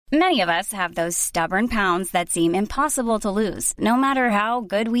Many of us have those stubborn pounds that seem impossible to lose, no matter how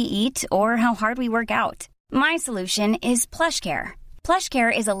good we eat or how hard we work out. My solution is PlushCare.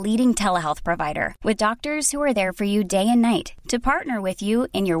 PlushCare is a leading telehealth provider with doctors who are there for you day and night to partner with you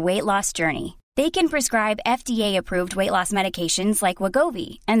in your weight loss journey. They can prescribe FDA-approved weight loss medications like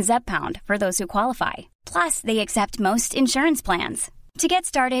Wegovy and Zepbound for those who qualify. Plus, they accept most insurance plans. To get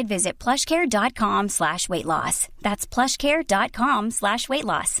started, visit plushcare.com/weightloss. That's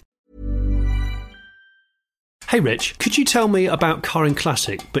plushcare.com/weightloss. Hey Rich, could you tell me about Car and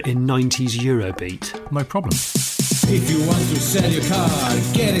Classic, but in 90s Eurobeat? No problem. If you want to sell your car,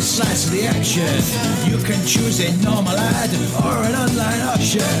 get a slice of the action. You can choose a normal ad or an online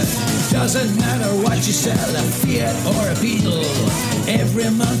auction. Doesn't matter what you sell, a Fiat or a Beetle. Every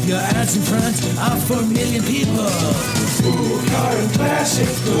month your ads in front of 4 million people. Ooh, Car and Classic,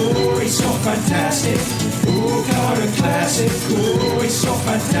 ooh, it's so fantastic. Ooh, Car and Classic, ooh, it's so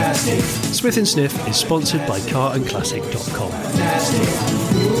fantastic. Smith & Sniff is sponsored by carandclassic.com. Fantastic.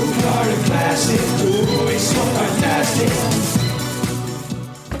 Ooh, Car and Classic, ooh, it's so fantastic.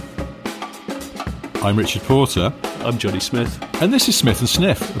 I'm Richard Porter. I'm Johnny Smith. And this is Smith &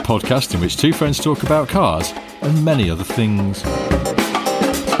 Sniff, a podcast in which two friends talk about cars and many other things.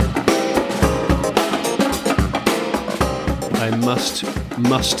 I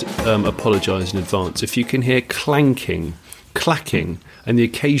must apologise in advance. If you can hear clanking, clacking, and the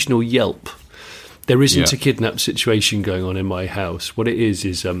occasional yelp, there isn't a kidnap situation going on in my house. What it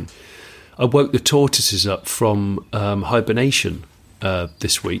is I woke the tortoises up from hibernation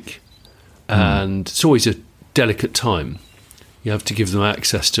this week, and it's always a delicate time. You have to give them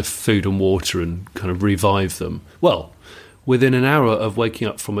access to food and water and kind of revive them. Well, within an hour of waking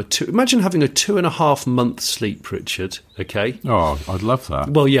up from imagine having a 2.5 month sleep, Richard, okay? Oh, I'd love that.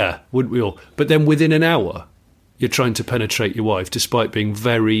 Well, yeah, wouldn't we all? But then within an hour, you're trying to penetrate your wife despite being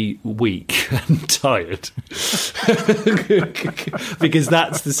very weak and tired. Because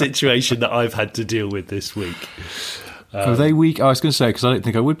that's the situation that I've had to deal with this week. Are they weak? I was going to say, because I don't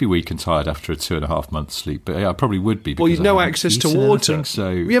think I would be weak and tired after a 2.5 months sleep, but yeah, I probably would be. Well, you've no access to water. Anything,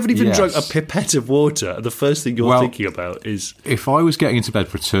 so we haven't even drunk a pipette of water. And the first thing you're thinking about is... If I was getting into bed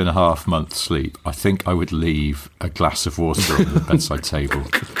for a 2.5 months sleep, I think I would leave a glass of water on the bedside table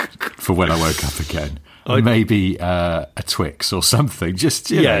for when I woke up again. Maybe a Twix or something,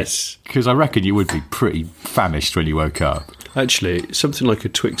 just yes, because I reckon you would be pretty famished when you woke up. Actually, something like a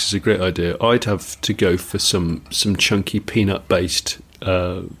Twix is a great idea. I'd have to go for some chunky peanut-based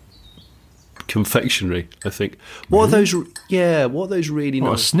confectionery, I think. What are those? Yeah, what are those really nice?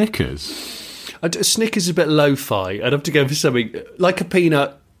 What, Snickers? Snickers is a bit lo-fi. I'd have to go for something like a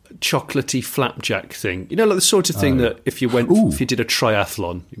peanut chocolatey flapjack thing. You know, like the sort of thing that if you did a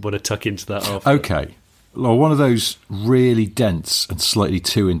triathlon, you want to tuck into that after. Okay. Well, one of those really dense and slightly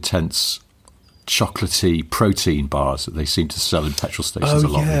too intense chocolatey protein bars that they seem to sell in petrol stations a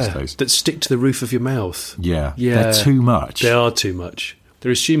lot these days. That stick to the roof of your mouth. Yeah. They're too much. They are too much.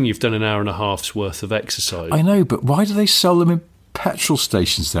 They're assuming you've done an hour and a half's worth of exercise. I know, but why do they sell them in petrol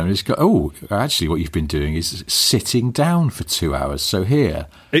stations then? It's go, actually what you've been doing is sitting down for 2 hours. So here,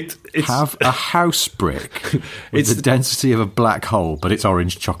 have a house brick with the density of a black hole, but it's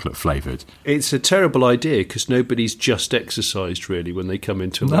orange chocolate flavoured. It's a terrible idea because nobody's just exercised really when they come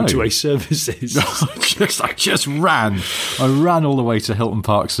into motorway services. I just ran. I ran all the way to Hilton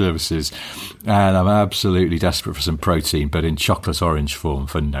Park Services and I'm absolutely desperate for some protein, but in chocolate orange form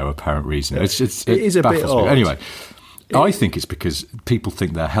for no apparent reason. It is a bit odd. Anyway, I think it's because people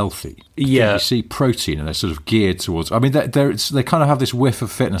think they're healthy. Yeah. You see protein and they're sort of geared towards... I mean, they kind of have this whiff of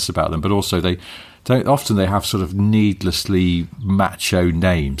fitness about them, but also they have sort of needlessly macho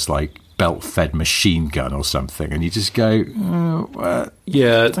names like belt-fed machine gun or something, and you just go, I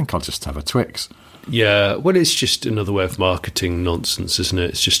think I'll just have a Twix. Yeah, well, it's just another way of marketing nonsense, isn't it?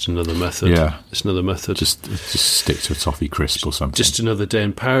 It's just another method. Yeah. It's another method. Just stick to a toffee crisp or something. Just another day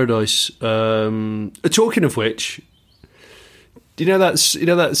in paradise. Talking of which... You know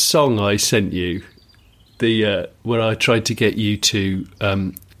that song I sent you, where I tried to get you to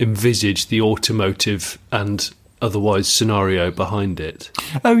envisage the automotive and otherwise scenario behind it.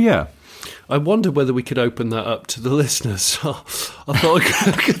 Oh yeah. I wonder whether we could open that up to the listeners. I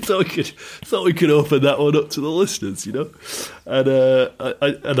thought we could open that one up to the listeners, you know. And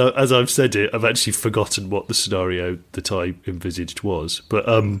as I've said it, I've actually forgotten what the scenario that I envisaged was. But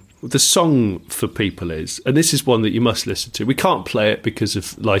the song for people is, and this is one that you must listen to. We can't play it because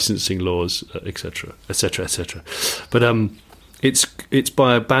of licensing laws, etc., etc., etc. But it's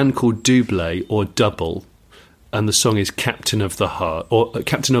by a band called Double or Double. And the song is Captain of the Heart, or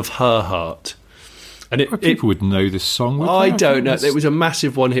Captain of Her Heart. And people would know this song. I don't know. It was a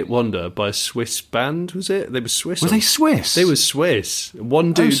massive one-hit wonder by a Swiss band, was it? They were Swiss. Were they Swiss? They were Swiss.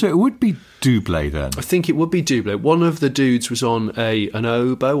 One dude. Oh, so it would be Doublé then. I think it would be Doublé. One of the dudes was on an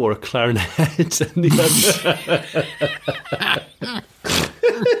oboe or a clarinet, and the other.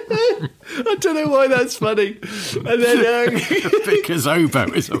 I don't know why that's funny. And then because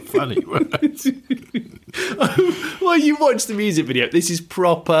oboe is a funny word. Well, you watch the music video. This is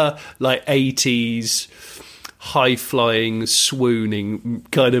proper like 80s high-flying, swooning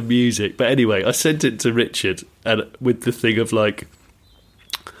kind of music. But anyway, I sent it to Richard and with the thing of like,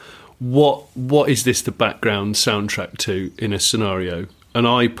 what is this the background soundtrack to in a scenario? And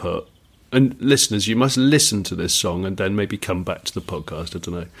I put, and listeners, you must listen to this song and then maybe come back to the podcast, I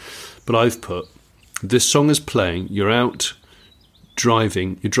don't know. But I've put, this song is playing, you're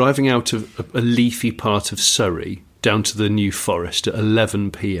driving out of a leafy part of Surrey down to the New Forest at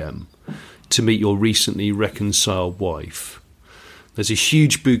 11 p.m. to meet your recently reconciled wife. There's a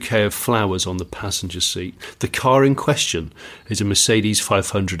huge bouquet of flowers on the passenger seat. The car in question is a Mercedes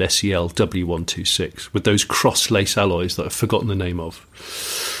 500 SEL W126 with those cross-lace alloys that I've forgotten the name of.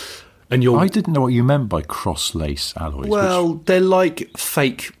 And I didn't know what you meant by cross-lace alloys. Well, they're like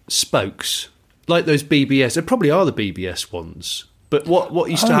fake spokes, like those BBS. They probably are the BBS ones. But what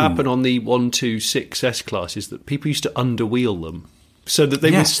used to happen on the 126 S-Class is that people used to underwheel them. So that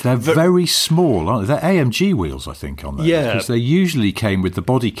they're very small, aren't they? They're AMG wheels, I think, on there. Yeah. Because they usually came with the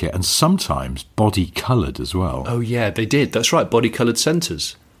body kit and sometimes body-coloured as well. Oh, yeah, they did. That's right, body-coloured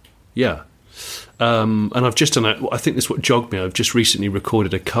centres. Yeah. And I've just done I think this is what jogged me. I've just recently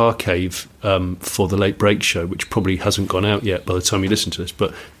recorded a car cave for the Late Break Show, which probably hasn't gone out yet by the time you listen to this.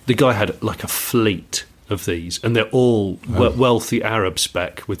 But the guy had like a fleet of these, and they're all wealthy Arab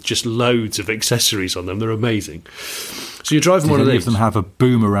spec with just loads of accessories on them. They're amazing. So you're driving one of these. Did any of them have a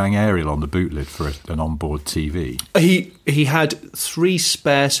boomerang aerial on the boot lid for an onboard TV? He had 3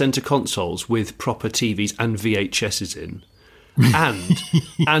 spare centre consoles with proper TVs and VHSs in.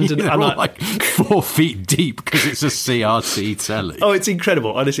 And like 4 feet deep because it's a CRT telly. Oh, it's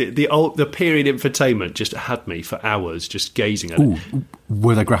incredible! Honestly, the period infotainment just had me for hours just gazing at it.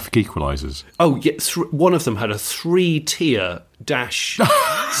 Were there graphic equalisers? Oh, yeah. One of them had a 3-tier dash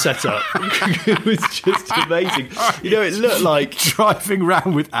setup. It was just amazing. You know, it looked like driving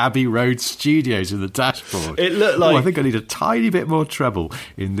around with Abbey Road Studios in the dashboard. It looked like I think I need a tiny bit more treble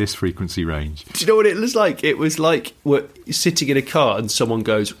in this frequency range. Do you know what it was like? It was like we're sitting in a car and someone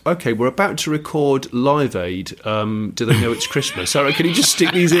goes, "Okay, we're about to record Live Aid. Do they know it's Christmas? Sorry, can you just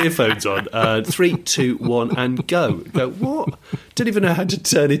stick these earphones on? 3, 2, 1, and go." Go, what? Didn't even know how to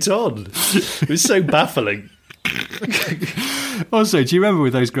turn it on. It was so baffling. Also, do you remember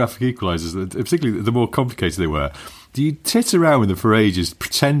with those graphic equalisers, particularly the more complicated they were, you'd tit around with them for ages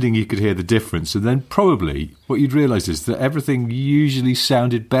pretending you could hear the difference, and then probably what you'd realise is that everything usually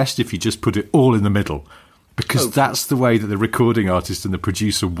sounded best if you just put it all in the middle, because that's the way that the recording artist and the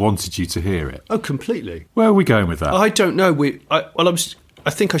producer wanted you to hear it. Oh, completely. Where are we going with that? I don't know. I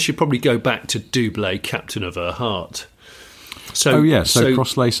think I should probably go back to Doublé, Captain of Her Heart. So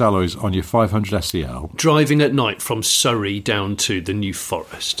cross-lace alloys on your 500 SEL. Driving at night from Surrey down to the New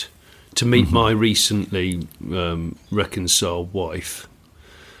Forest to meet my recently reconciled wife.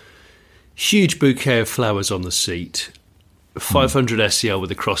 Huge bouquet of flowers on the seat. 500 SEL with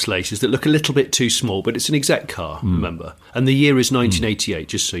the cross laces that look a little bit too small, but it's an exec car, remember. And the year is 1988,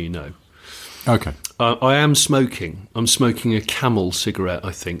 just so you know. Okay. I am smoking. I'm smoking a Camel cigarette,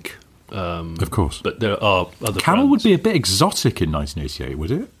 I think. Of course. But there are other Camel brands. would be a bit exotic in 1988,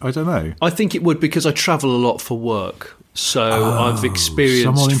 would it? I don't know. I think it would, because I travel a lot for work. So I've experienced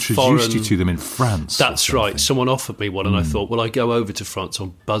someone introduced you to them in France. That's right. Someone offered me one, and I thought, well, I go over to France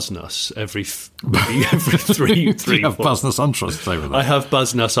on Buzznuss every 3 You have Buzznuss Untrusts over there. I have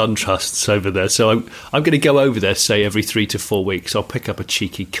Buzznuss Untrusts over there. So I'm going to go over there, say, every 3 to 4 weeks. I'll pick up a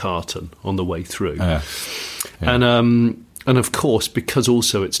cheeky carton on the way through. Yeah. And of course, because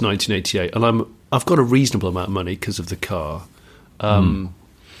also it's 1988, and I've got a reasonable amount of money because of the car.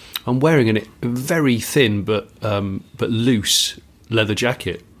 I'm wearing a very thin but loose leather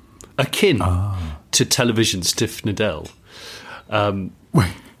jacket, akin to television stiff Nadell. So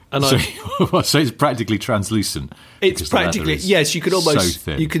it's practically translucent. It's practically, yes. You can almost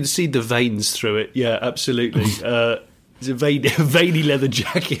you can see the veins through it. Yeah, absolutely. It's a veiny leather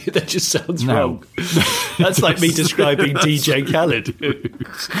jacket. That just sounds wrong. That's like me describing DJ Khaled.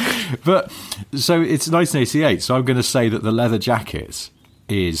 But so it's 1988. So I'm going to say that the leather jacket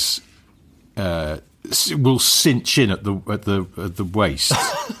will cinch in at the waist.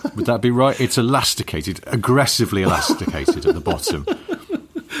 Would that be right? It's elasticated, aggressively elasticated at the bottom.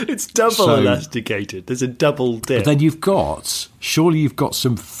 It's double elasticated. There's a double dip. But then surely you've got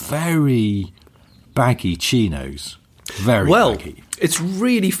some very baggy chinos. Very baggy. It's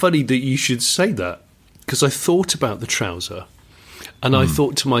really funny that you should say that, because I thought about the trouser and I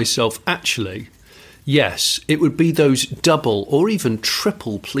thought to myself, actually, yes, it would be those double or even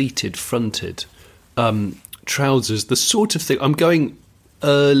triple pleated fronted trousers, the sort of thing. I'm going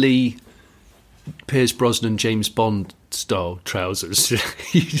early Pierce Brosnan, James Bond style trousers.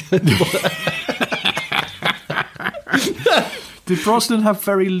 Did Brosnan have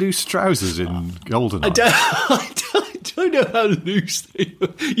very loose trousers in GoldenEye? I don't know how loose they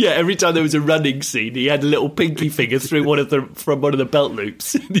were. Yeah, every time there was a running scene, he had a little pinky finger through from one of the belt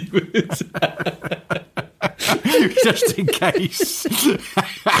loops. Just in case.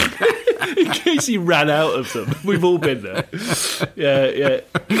 In case he ran out of them. We've all been there. Yeah.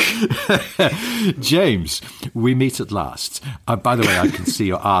 James, we meet at last. By the way, I can see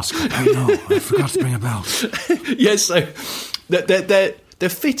your ask. Oh no, I forgot to bring a belt. Yes, so they're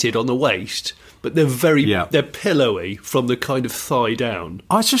fitted on the waist, but they're pillowy from the kind of thigh down.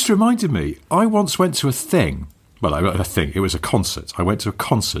 It just reminded me, I once went to a thing. Well, I think it was a concert. I went to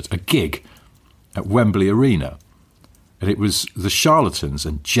a gig at Wembley Arena, and it was the Charlatans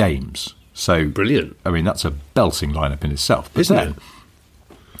and James. So brilliant. I mean, that's a belting lineup in itself. But isn't then, it?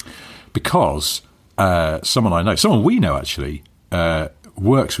 Because someone we know actually,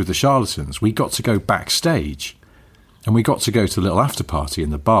 works with the Charlatans, we got to go backstage, and we got to go to a little after party in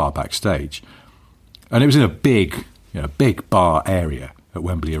the bar backstage, and it was in a big bar area at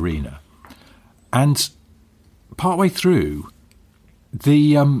Wembley Arena, and partway through,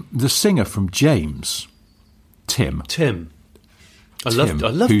 the singer from James, Tim. I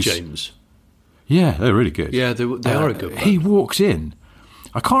love James. Yeah, they're really good. Yeah, they are a good band. He walked in.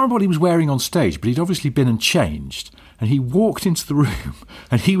 I can't remember what he was wearing on stage, but he'd obviously been and changed. And he walked into the room,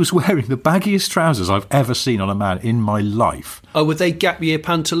 and he was wearing the baggiest trousers I've ever seen on a man in my life. Oh, were they gap year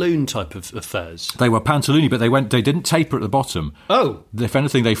pantaloon type of affairs? They were pantaloony, but they didn't taper at the bottom. Oh. If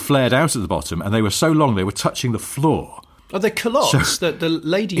anything, they flared out at the bottom, and they were so long they were touching the floor. Oh, they're culottes, the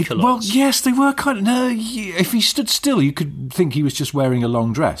lady culottes. Well, yes, they were kind of... No, if he stood still, you could think he was just wearing a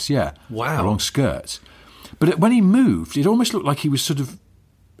long dress, yeah. Wow. A long skirt. But when he moved, it almost looked like he was sort of...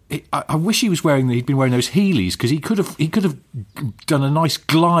 I wish he'd been wearing those Heelys, because he could have done a nice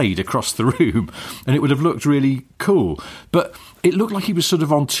glide across the room, and it would have looked really cool. But it looked like he was sort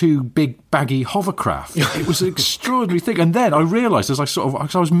of on two big baggy hovercraft. It was an extraordinary thing. And then I realised, I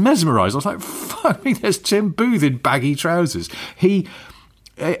was mesmerised. I was like, "Fuck me, there's Tim Booth in baggy trousers." I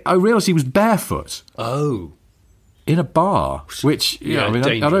realised he was barefoot. Oh. In a bar, which, I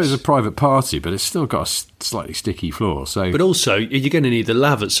know it's a private party, but it's still got a slightly sticky floor. So, but also, you're going to need a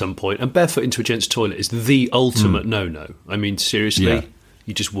lav at some point, and barefoot into a gents' toilet is the ultimate no-no. I mean, seriously,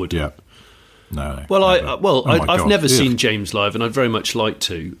 you just wouldn't. Yeah. No. Well, I've never seen James live, and I'd very much like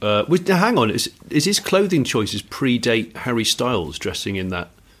to. Hang on, is his clothing choices predate Harry Styles dressing in that?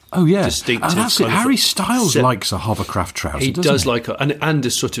 Oh yeah, distinctive. That's it. Harry Styles likes a hovercraft trouser. He does like and a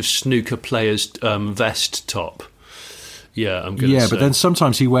sort of snooker player's vest top. Yeah, I'm going to say. Yeah, but then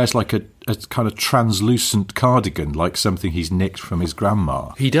sometimes he wears like a kind of translucent cardigan, like something he's nicked from his grandma.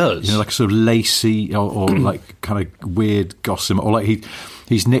 He does. Like a sort of lacy or like kind of weird gossamer, or like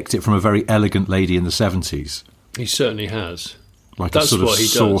he's nicked it from a very elegant lady in the 70s. He certainly has. Like that's a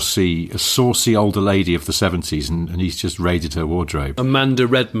sort of saucy older lady of the 70s, and he's just raided her wardrobe. Amanda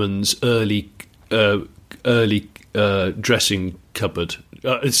Redman's early dressing cupboard.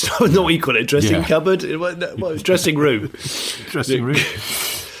 It's not what you call it, dressing cupboard. It's dressing room. Dressing room.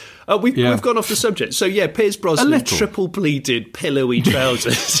 We've gone off the subject. So Pierce Brosnan, triple pleated, pillowy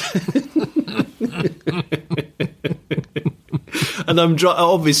trousers, and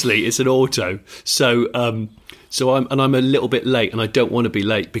obviously it's an auto. So I'm a little bit late, and I don't want to be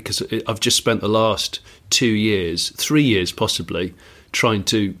late because I've just spent the last 2 years, 3 years possibly, trying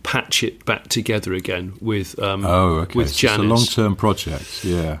to patch it back together again with with Janice. It's a long-term project,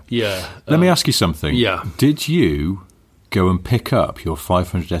 yeah. Yeah. Let me ask you something. Yeah. Did you go and pick up your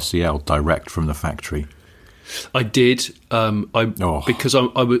 500 SEL direct from the factory? I did. Because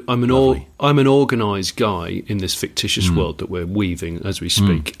I'm an organised guy in this fictitious world that we're weaving as we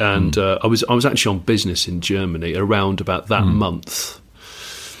speak, and I was actually on business in Germany around about that month.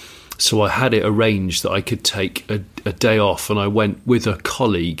 So I had it arranged that I could take a day off, and I went with a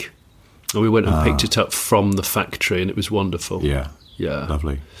colleague, and we went and picked it up from the factory, and it was wonderful. Yeah, yeah,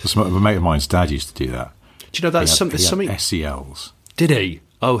 lovely. A mate of mine's dad used to do that. Do you know that's something? SELs. Did he?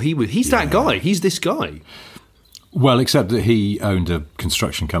 Oh, he's that guy. He's this guy. Well, except that he owned a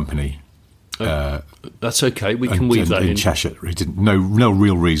construction company That's okay. We can weave that in. Cheshire. He didn't no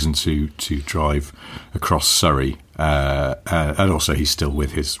real reason to drive across Surrey, and also he's still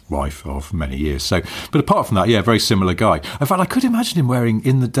with his wife of many years. So, but apart from that, yeah, very similar guy. In fact, I could imagine him wearing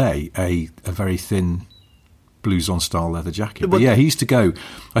in the day a very thin blouson style leather jacket. But yeah, he used to go.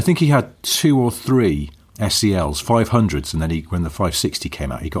 I think he had 2 or 3 SELs, 500s, and then when the 560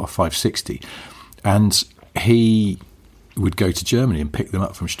 came out, he got a 560, and he would go to Germany and pick them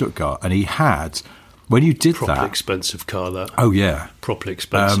up from Stuttgart. And he had, when you did properly expensive car, that. Oh, yeah. Properly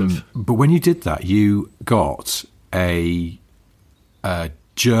expensive. But when you did that, you got a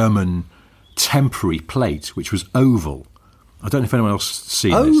German temporary plate, which was oval. I don't know if anyone else has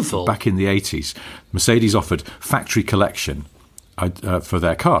seen this. Back in the 80s, Mercedes offered factory collection for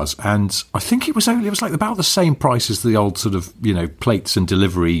their cars. And I think it was like about the same price as the old sort of, plates and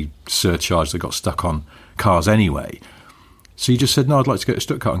delivery surcharge that got stuck on cars anyway. So you just said, no, I'd like to go to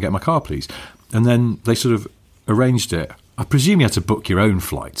Stuttgart and get my car, please. And then they sort of arranged it. I presume you had to book your own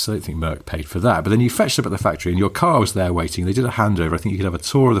flights. I don't think Merck paid for that. But then you fetched up at the factory and your car was there waiting. They did a handover. I think you could have a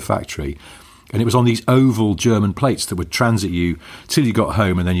tour of the factory. And it was on these oval German plates that would transit you till you got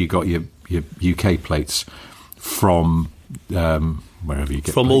home, and then you got your UK plates from wherever you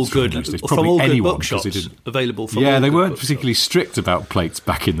get from all good anyone, bookshops available. They weren't particularly strict about plates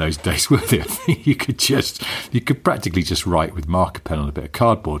back in those days, were they? I think you could practically just write with marker pen on a bit of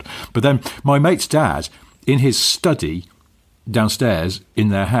cardboard. But then my mate's dad, in his study downstairs in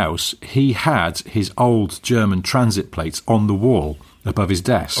their house, he had his old German transit plates on the wall above his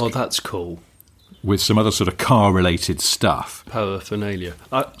desk. Oh, that's cool. With some other sort of car-related stuff. Paraphernalia.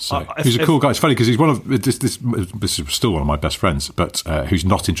 He's a cool guy. It's funny because he's one of this is still one of my best friends, but who's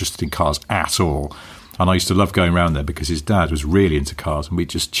not interested in cars at all. And I used to love going around there because his dad was really into cars, and we'd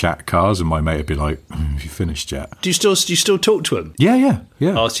just chat cars. And my mate would be like, "Have you finished yet?" Do you still talk to him? Yeah.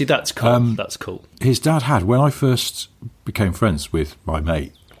 Oh, see, that's cool. That's cool. His dad had, when I first became friends with my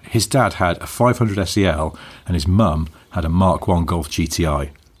mate, his dad had a 500 SEL, and his mum had a Mark 1 Golf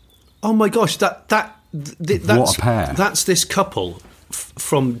GTI. Oh my gosh, that's what a pair. That's this couple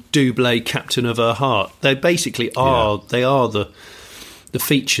from Doublé, Captain of Her Heart. They basically are. Yeah. They are the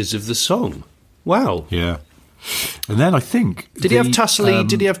features of the song. Wow. Yeah. And then I think did he have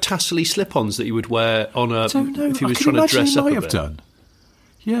tassely slip-ons that he would wear on a? If he was trying to dress up a bit. Have done.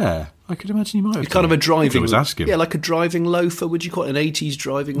 Yeah, I could imagine he might have. It's kind of a driving. I was asking. Yeah, like a driving loafer. Would you call it an 80s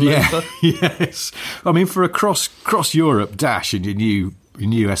driving loafer? Yes. I mean, for a cross Europe dash in your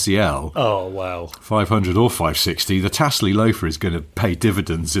new SEL. Oh, wow. 500 or 560, the tassely loafer is going to pay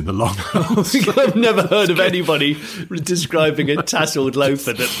dividends in the long run. I've never heard of anybody describing a tasseled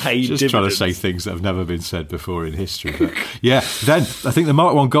loafer that paid dividends. Just trying to say things that have never been said before in history. But yeah, then I think the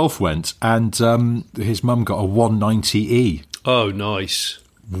Mark 1 Golf went, and his mum got a 190E. Oh, nice.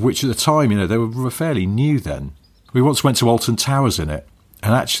 Which at the time, they were fairly new then. We once went to Alton Towers in it,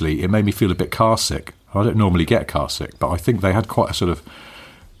 and actually it made me feel a bit car sick. I don't normally get car sick, but I think they had quite a sort of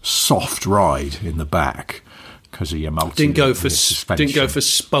soft ride in the back because of your multi. Didn't go for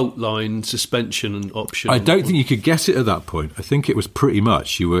Spaltline suspension and option. I don't think you could get it at that point. I think it was pretty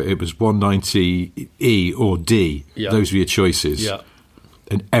much it was 190E or D. Yeah. Those were your choices. Yeah.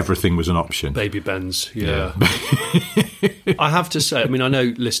 And everything was an option. Baby Benz, yeah. I have to say, I mean, I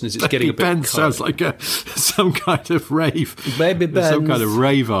know listeners, it's getting a bit. Benz sounds like some kind of rave. Baby Benz, some kind of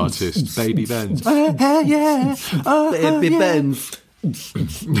rave artist. Baby Benz, Baby Benz.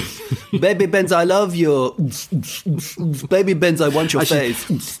 Baby Benz, I love you. Baby Benz, I want your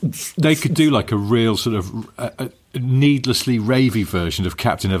face. They could do like a real sort of a needlessly ravey version of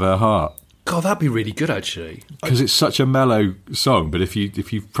Captain of Her Heart. God, that'd be really good, actually. Because it's such a mellow song, but if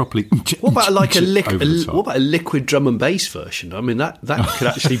you properly what about like what about a liquid drum and bass version? I mean, that could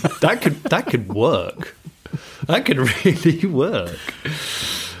actually that could work. That could really work.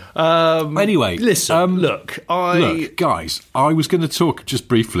 Anyway, listen. Look, guys. I was going to talk just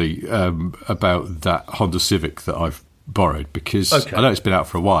briefly about that Honda Civic that I've borrowed because I know it's been out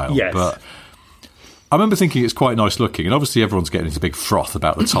for a while, but I remember thinking it's quite nice looking, and obviously everyone's getting into big froth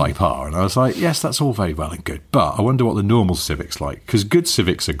about the Type R, and I was like, yes, that's all very well and good, but I wonder what the normal Civic's like, because good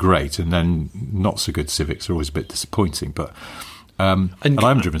Civics are great, and then not so good Civics are always a bit disappointing, but... and I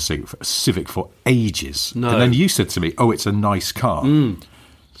haven't driven a Civic for ages. No. And then you said to me, it's a nice car.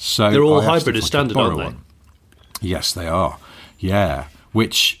 So they're all hybrid as standard, aren't they? Yes, they are. Yeah,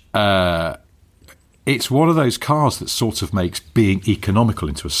 which... it's one of those cars that sort of makes being economical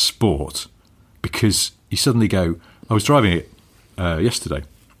into a sport, because you suddenly go, I was driving it yesterday,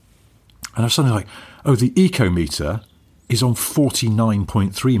 and I was suddenly like, the eco-meter is on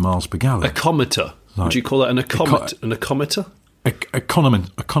 49.3 miles per gallon. Ecometer. Would you call that an ecometer? An ecometer? Econometer.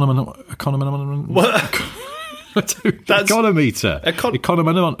 What? Econometer. Econometer.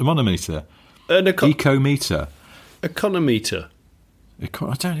 Ecometer. Econometer.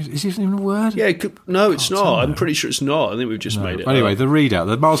 I don't. Is it even a word? Yeah. No, it's not. I'm pretty sure it's not. I think we've just made it. Anyway, up. the readout,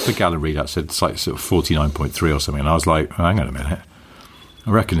 the miles per gallon readout said it's like sort of 49.3 or something, and I was like, hang on a minute.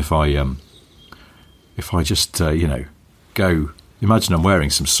 I reckon if I just go. Imagine I'm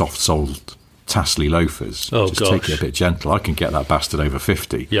wearing some soft-soled Tassley loafers. Take it a bit gentle. I can get that bastard over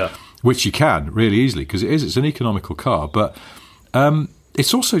 50. Yeah. Which you can really easily because it's an economical car, but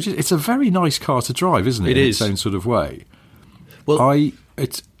it's also it's a very nice car to drive, isn't it? It is. In its own sort of way. Well,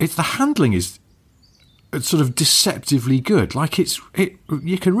 it's the handling is sort of deceptively good. Like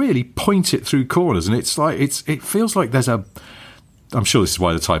you can really point it through corners, and it's like it feels like there's a. I'm sure this is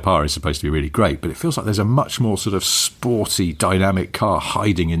why the Type R is supposed to be really great, but it feels like there's a much more sort of sporty, dynamic car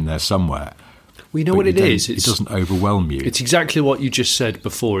hiding in there somewhere. We know what it is. It doesn't overwhelm you. It's exactly what you just said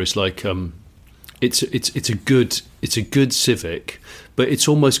before. It's like it's a good Civic, but it's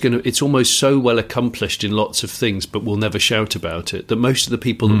almost so well accomplished in lots of things, but we'll never shout about it, that most of the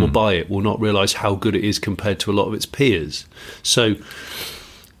people that will buy it will not realise how good it is compared to a lot of its peers. So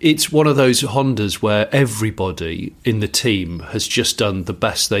it's one of those Hondas where everybody in the team has just done the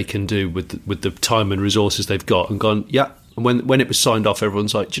best they can do with the time and resources they've got, and gone, yeah. And when it was signed off,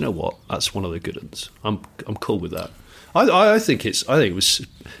 everyone's like, do you know what? That's one of the good ones. I'm cool with that. I think it's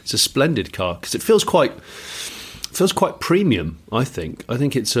a splendid car because it feels quite premium. I think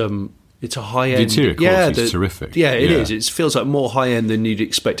it's a high end. The interior quality is terrific. Yeah, it is. It feels like more high end than you'd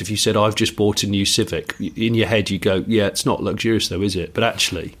expect if you said, I've just bought a new Civic. In your head, you go, yeah, it's not luxurious though, is it? But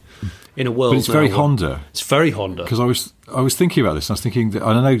actually, in a world, but it's very Honda. It's very Honda. Because I was thinking about this. And I was thinking that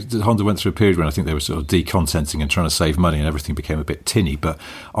I know that Honda went through a period when I think they were sort of decontenting and trying to save money, and everything became a bit tinny. But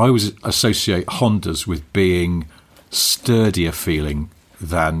I always associate Hondas with being sturdier feeling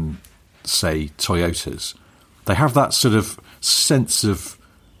than, say, Toyotas. They have that sort of sense of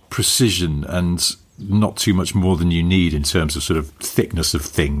precision and not too much more than you need in terms of sort of thickness of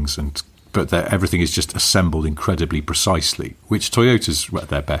things, but everything is just assembled incredibly precisely, which Toyotas at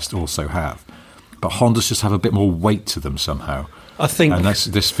their best also have. But Hondas just have a bit more weight to them somehow. I think, and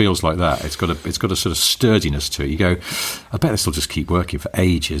this feels like that. It's got a sort of sturdiness to it. You go, I bet this will just keep working for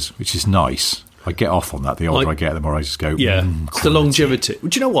ages, which is nice. I get off on that. The older I get, the more I just go, yeah, it's the longevity. Do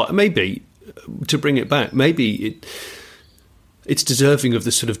you know what? Maybe to bring it back, maybe it's deserving of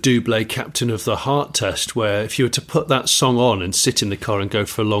the sort of Doublé Captain of the Heart test, where if you were to put that song on and sit in the car and go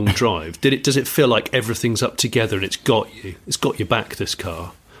for a long drive, does it feel like everything's up together and it's got your back, this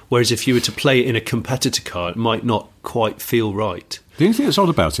car? Whereas if you were to play it in a competitor car, it might not quite feel right. The only thing that's odd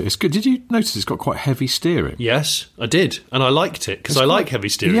about it is good. Did you notice it's got quite heavy steering? Yes, I did, and I liked it because I like heavy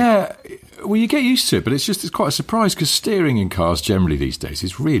steering. Yeah, well, you get used to it, but it's quite a surprise because steering in cars generally these days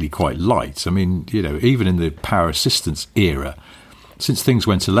is really quite light. I mean, even in the power assistance era, since things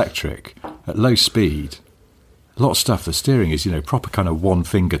went electric at low speed, a lot of stuff, the steering is, proper kind of one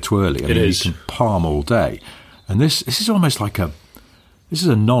finger twirly. I mean, you can palm all day. And this is almost like this is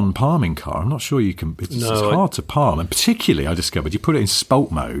a non-palming car. I'm not sure you can, it's hard to palm. And particularly, I discovered, you put it in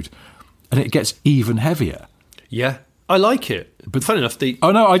sport mode and it gets even heavier. Yeah, I like it. But funny enough,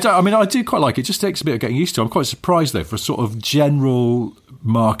 I do quite like it. It just takes a bit of getting used to. I'm quite surprised, though, for a sort of general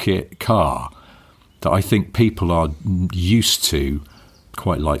market car that I think people are used to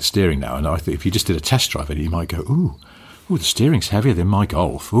quite light steering now. And I think if you just did a test drive in it, you might go, ooh, the steering's heavier than my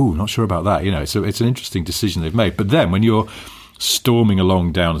Golf. Ooh, not sure about that. So it's an interesting decision they've made. But then when you're storming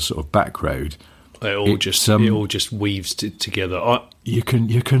along down a sort of back road, it all just weaves together. You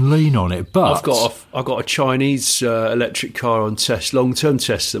can lean on it, but I've got a Chinese electric car on test, long-term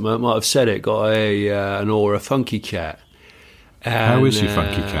test. That might have said it. Got an Aura Funky Cat. And, how is your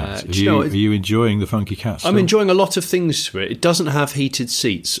Funky Cat? Are you enjoying the Funky Cat still? I'm enjoying a lot of things for it. It doesn't have heated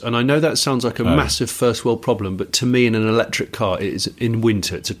seats, and I know that sounds like a massive first world problem, but to me, in an electric car, it is, in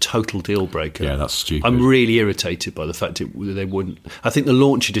winter, it's a total deal breaker. Yeah, that's stupid. I'm really irritated by the fact they wouldn't. I think the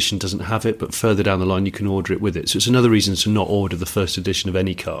launch edition doesn't have it, but further down the line, you can order it with it. So it's another reason to not order the first edition of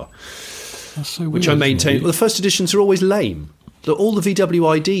any car. That's so weird, which I maintain. Well, the first editions are always lame. All the VW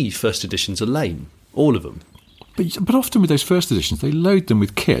ID first editions are lame. All of them. But often with those first editions, they load them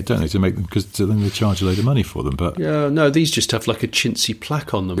with kit, don't they, to make them, because then they charge a load of money for them. But yeah, no, these just have like a chintzy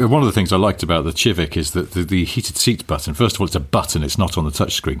plaque on them. One of the things I liked about the Civic is that the heated seats button, first of all, it's a button, it's not on the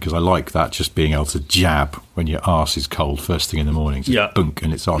touchscreen, because I like that, just being able to jab when your arse is cold first thing in the morning, just bunk,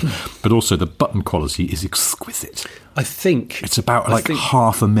 and it's on. But also the button quality is exquisite. I think it's about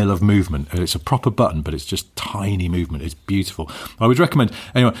half a mil of movement. It's a proper button, but it's just tiny movement. It's beautiful. I would recommend,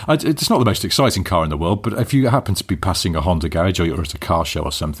 anyway, it's not the most exciting car in the world, but if you happen to be passing a Honda garage or you're at a car show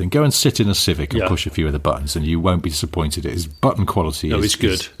or something, go and sit in a Civic and push a few of the buttons and you won't be disappointed. Its button quality it's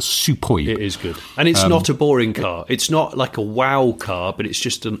good. Is superb. It is good. And it's not a boring car. It's not like a wow car, but it's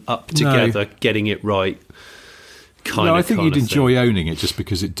just an up together, getting it right. I think you'd enjoy owning it just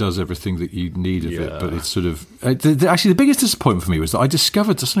because it does everything that you need of it. But it's sort of actually the biggest disappointment for me was that I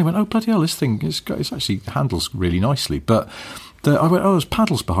discovered, I suddenly went, oh bloody hell, this thing is actually handles really nicely. But I went, there's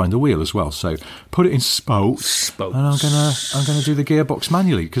paddles behind the wheel as well. So put it in spokes. And I'm gonna do the gearbox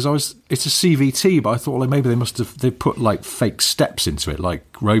manually because it's a CVT, but I thought maybe they put like fake steps into it like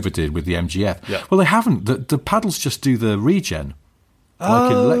Rover did with the MGF. Yeah. Well, they haven't. The paddles just do the regen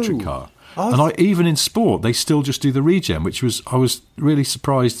like an electric car. And even in sport, they still just do the regen, which I was really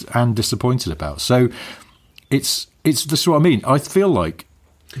surprised and disappointed about. So it's this what I mean. I feel like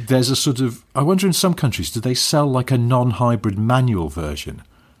there's a sort of, I wonder in some countries, do they sell like a non-hybrid manual version?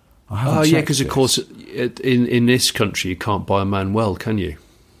 I haven't checked because of course in this country you can't buy a manual, can you?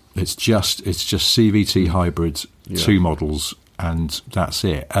 It's just CVT hybrid, 2 models, and that's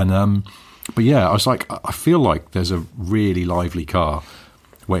it. And but yeah, I was like, I feel like there's a really lively car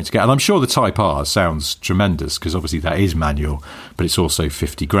waiting to get, and I'm sure the Type R sounds tremendous because obviously that is manual, but it's also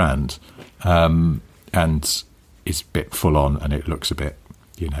 50 grand, and it's a bit full on, and it looks a bit,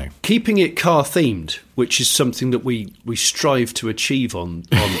 keeping it car themed, which is something that we strive to achieve on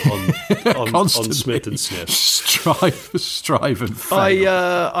Smith and Sniff. Strive and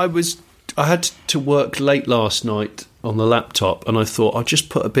fail. I had to work late last night on the laptop, and I thought I'll just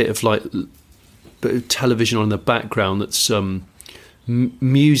put a bit of television on in the background that's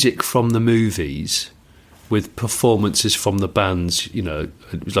music from the movies with performances from the bands,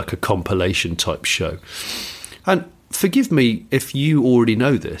 it was like a compilation type show. And forgive me if you already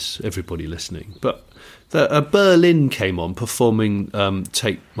know this, everybody listening, but Berlin came on performing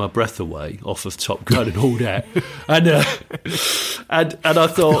Take My Breath Away off of Top Gun and all that. and I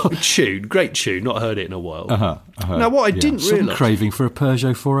thought, great tune, not heard it in a while. Now, what I didn't realise... Some craving for a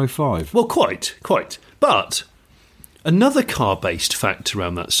Peugeot 405. Well, quite. But another car-based fact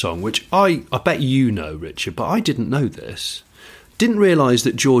around that song, which I bet you know, Richard, but I didn't know this. Didn't realise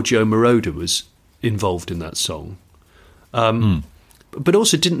that Giorgio Moroder was involved in that song. But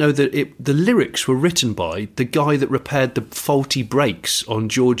also didn't know that the lyrics were written by the guy that repaired the faulty brakes on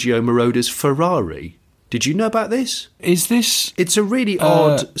Giorgio Moroder's Ferrari. Did you know about this? It's a really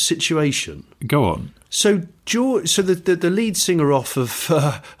odd situation. Go on. So the lead singer off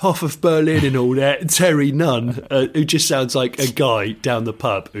of Berlin and all that, Terry Nunn, who just sounds like a guy down the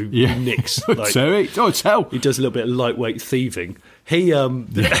pub who nicks. Like, Terry, tell. He does a little bit of lightweight thieving.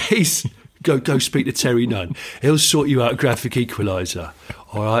 He's go speak to Terry Nunn. He'll sort you out a graphic equaliser.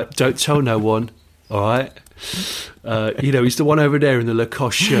 All right, don't tell no one. All right. He's the one over there in the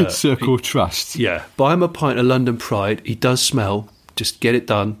Lacoste shirt. Circle Trust. Yeah. Buy him a pint of London Pride. He does smell. Just get it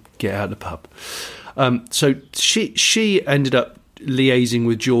done. Get out of the pub. So she ended up liaising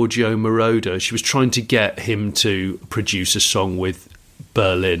with Giorgio Moroder. She was trying to get him to produce a song with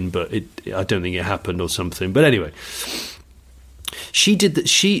Berlin, but I don't think it happened or something. But anyway, she did that.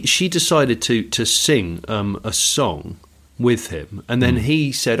 She decided to sing a song with him, and then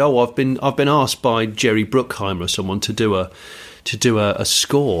he said, "Oh, I've been asked by Jerry Bruckheimer or someone to do a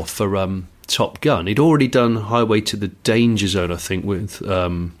score for Top Gun." He'd already done Highway to the Danger Zone, I think, with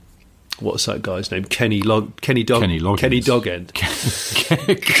what's that guy's name? Kenny Doggend.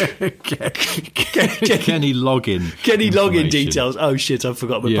 Kenny Loggin details. Oh shit, I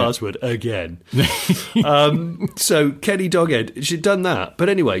forgot my password again. So Kenny Doggend, she'd done that. But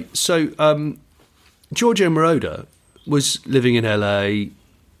anyway, so Giorgio Moroder was living in LA.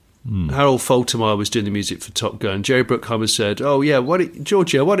 Harold Faltermeyer was doing the music for Top Gun. Jerry Bruckheimer said, "Oh yeah,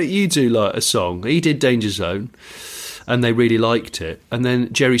 Giorgio, why don't you do like a song?" He did Danger Zone, and they really liked it. And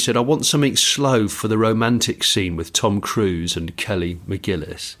then Jerry said, "I want something slow for the romantic scene with Tom Cruise and Kelly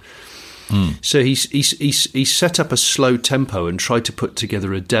McGillis." So he set up a slow tempo and tried to put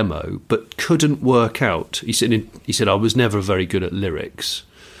together a demo, but couldn't work out. He said, "I was never very good at lyrics."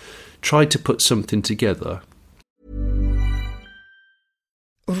 Tried to put something together.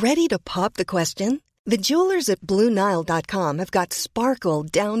 Ready to pop the question? The jewelers at BlueNile.com have got sparkle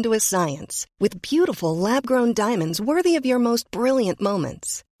down to a science with beautiful lab-grown diamonds worthy of your most brilliant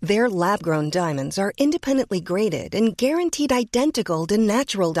moments. Their lab-grown diamonds are independently graded and guaranteed identical to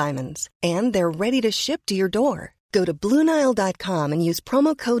natural diamonds, and they're ready to ship to your door. Go to BlueNile.com and use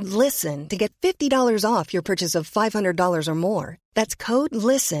promo code LISTEN to get $50 off your purchase of $500 or more. That's code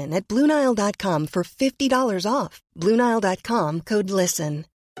LISTEN at BlueNile.com for $50 off. BlueNile.com, code LISTEN.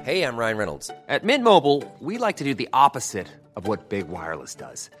 Hey, I'm Ryan Reynolds. At Mint Mobile, we like to do the opposite of what Big Wireless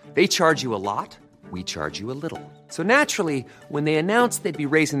does. They charge you a lot, we charge you a little. So naturally, when they announced they'd be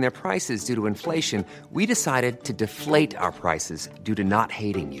raising their prices due to inflation, we decided to deflate our prices due to not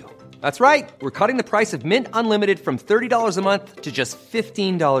hating you. That's right. We're cutting the price of Mint Unlimited from $30 a month to just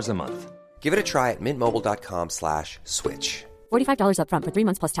 $15 a month. Give it a try at mintmobile.com/switch. $45 up front for 3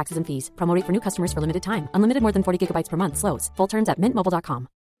 months plus taxes and fees. Promo rate for new customers for limited time. Unlimited more than 40 gigabytes per month. Slows full terms at mintmobile.com.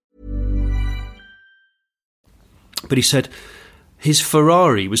 But he said his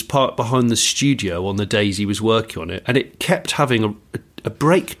Ferrari was parked behind the studio on the days he was working on it, and it kept having a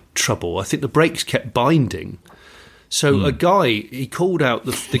brake trouble. I think the brakes kept binding. So a guy, he called out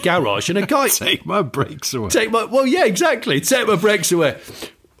the garage, and a guy... Take my brakes away. Well, yeah, exactly. Take my brakes away.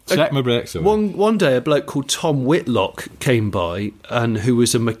 Take my brakes away. One day, a bloke called Tom Whitlock came by, and who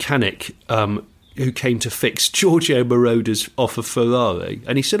was a mechanic who came to fix Giorgio Moroder's off a Ferrari.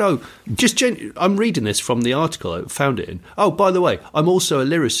 And he said, I'm reading this from the article, I found it in. Oh, by the way, I'm also a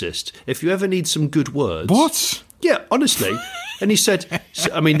lyricist. If you ever need some good words... What? Yeah, honestly. And he said,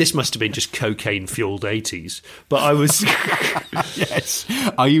 I mean, this must have been just cocaine-fueled 80s, but I was... Yes.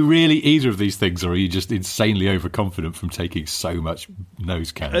 Are you really either of these things, or are you just insanely overconfident from taking so much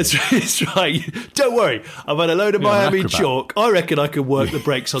nose candy? That's right. Don't worry. I've had a load of Miami chalk. I reckon I can work the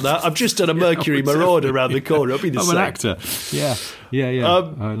brakes on that. I've just done a Mercury Marauder around the corner. It'll be the same. I'm an actor. Yeah.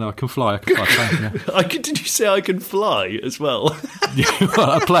 No, I can fly. Did you say I can fly as well?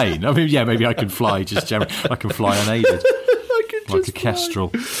 Well, a plane. I mean, yeah, maybe I can fly just generally. I can fly unaided. Like a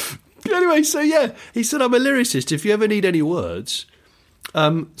kestrel. Anyway, so yeah, he said, I'm a lyricist. If you ever need any words...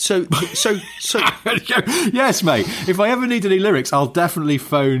 So yes, mate. If I ever need any lyrics, I'll definitely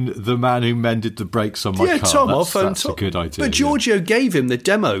phone the man who mended the brakes on my car. Tom, I'll phone Tom. That's a good idea. But Giorgio gave him the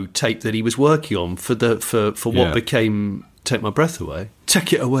demo tape that he was working on for what became Take My Breath Away.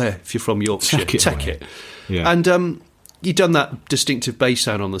 Take it away if you're from Yorkshire. Take it. Yeah. And he'd done that distinctive bass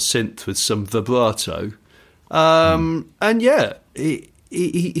sound on the synth with some vibrato. And yeah, he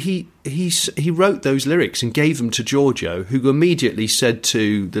wrote those lyrics and gave them to Giorgio, who immediately said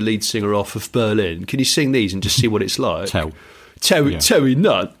to the lead singer off of Berlin, "Can you sing these and just see what it's like?" Tell me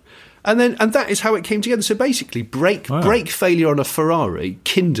none. And that is how it came together. So basically, brake failure on a Ferrari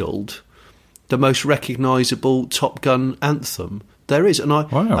kindled the most recognisable Top Gun anthem there is. And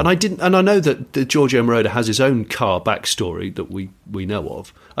I know that Giorgio Moroder has his own car backstory that we know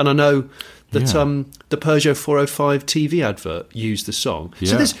of, and I know that the Peugeot 405 TV advert used the song.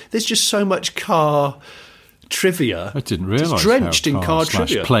 Yeah. So there's just so much car trivia. I didn't realise it's drenched in car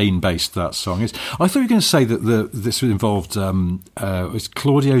trivia. Plane-based that song is. I thought you were going to say that this involved was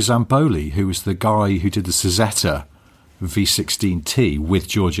Claudio Zampoli, who was the guy who did the Cesetta V16T with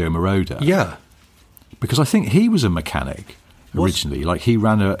Giorgio Moroder. Yeah, because I think he was a mechanic originally. Like he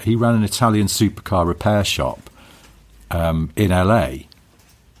ran an Italian supercar repair shop in LA.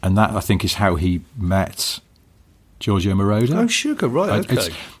 And that, I think, is how he met Giorgio Moroder. Oh, sugar, right,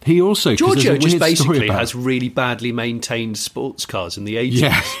 okay. He also... Giorgio just basically has really badly maintained sports cars in the 80s.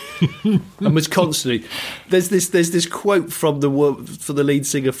 Yeah. And was constantly... There's this quote for the lead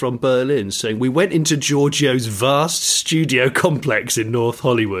singer from Berlin saying, "We went into Giorgio's vast studio complex in North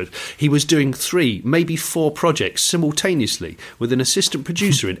Hollywood. He was doing 3, maybe 4 projects simultaneously with an assistant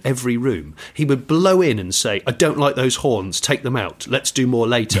producer in every room. He would blow in and say, 'I don't like those horns, take them out. Let's do more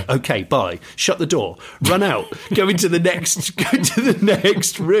later. Okay, bye. Shut the door. Run out. Go into the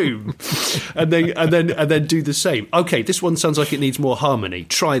next room, and then do the same. Okay, this one sounds like it needs more harmony.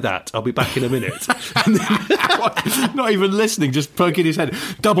 Try that. I'll be back in a minute.'" And then, not even listening, just poking his head.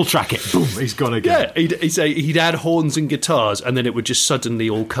 Double track it. Boom, he's gone again. Yeah, he'd add horns and guitars, and then it would just suddenly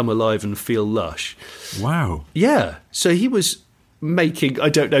all come alive and feel lush. Wow. Yeah. So he was making,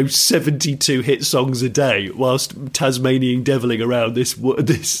 72 hit songs a day whilst Tasmanian deviling around this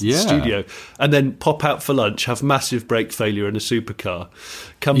studio, and then pop out for lunch, have massive brake failure in a supercar,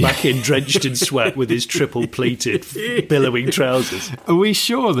 come back in drenched in sweat with his triple pleated billowing trousers. Are we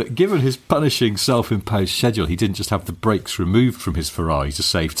sure that, given his punishing self-imposed schedule, he didn't just have the brakes removed from his Ferrari to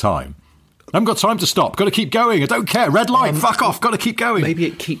save time? I haven't got time to stop. Got to keep going. I don't care. Red light. Fuck off. Got to keep going. Maybe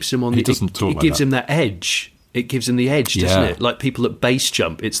it keeps him on. He doesn't talk. It gives him that edge. It gives him the edge, doesn't it? Like people at base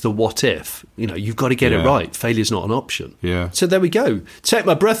jump, it's the what if. You've got to get it right. Failure's not an option. Yeah. So there we go. Take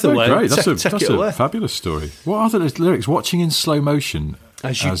my breath away. Great. That's take it a away. Fabulous story. What are the lyrics? Watching in slow motion.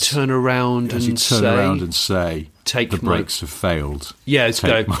 As you turn around and say, take the brakes have failed. Yeah, it's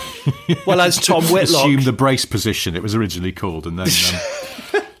go. Well, as Tom Whitlock... Assume the brace position, it was originally called, and then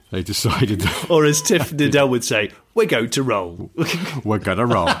they decided... Or as Tiff Needell would say, we're going to roll. We're going to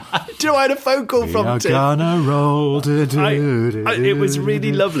roll. Do you know, I had a phone call from Tiff. We're going to roll. It was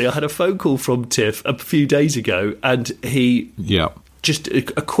really lovely. I had a phone call from Tiff a few days ago, and he... Yeah. Just a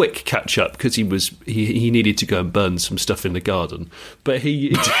quick catch up because he needed to go and burn some stuff in the garden, but he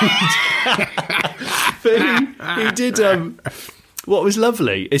did. What was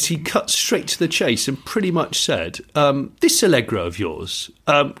lovely is he cut straight to the chase and pretty much said, "This Allegro of yours,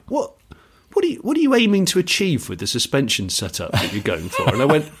 what are you aiming to achieve with the suspension setup that you're going for?" And I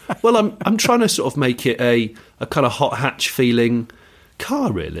went, "Well, I'm trying to sort of make it a kind of hot hatch feeling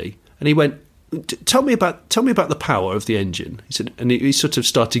car, really." And he went, Tell me about the power of the engine. He said, and he sort of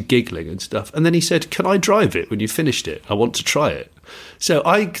started giggling and stuff. And then he said, "Can I drive it when you finished it? I want to try it." So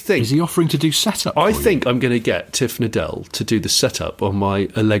I think... Is he offering to do setup? I think I'm going to get Tiff Needell to do the setup on my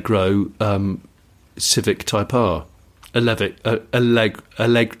Allegro Civic Type R. Type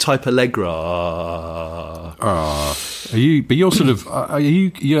Allegra. Are you? But you're sort of.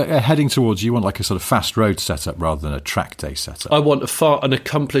 You're heading towards. You want like a sort of fast road setup rather than a track day setup. I want an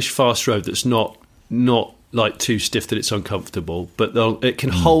accomplished fast road that's not like too stiff that it's uncomfortable, but it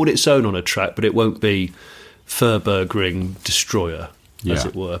can hold its own on a track, but it won't be Furburgering destroyer, as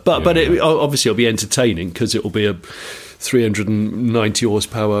it were. But obviously it'll be entertaining because it will be a 390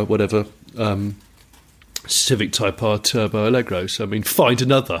 horsepower whatever. Civic Type R Turbo Allegro. So, I mean, find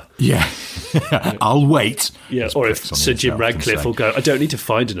another. Yeah. I'll wait. Yeah, or if Sir Jim Radcliffe will go, I don't need to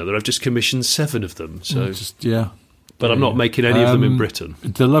find another, I've just commissioned 7 of them. So, But I'm not making any of them in Britain.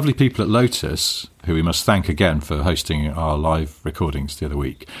 The lovely people at Lotus, who we must thank again for hosting our live recordings the other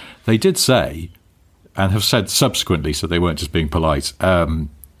week, they did say, and have said subsequently, so they weren't just being polite,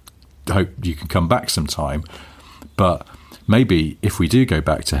 hope you can come back sometime, but... Maybe if we do go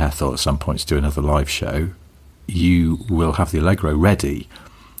back to Hethel at some point to do another live show, you will have the Allegro ready,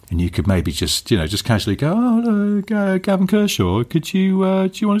 and you could maybe just casually go, Gavin Kershaw, do you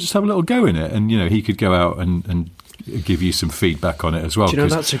want to just have a little go in it? And he could go out and give you some feedback on it as well. Do you know,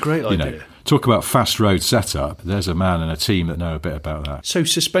 that's a great idea. Talk about fast road setup. There's a man and a team that know a bit about that. So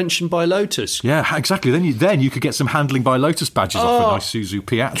suspension by Lotus. Yeah, exactly. Then you could get some handling by Lotus badges off a Isuzu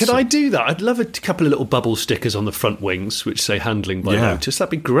Piazza. Can I do that? I'd love a couple of little bubble stickers on the front wings which say handling by Lotus.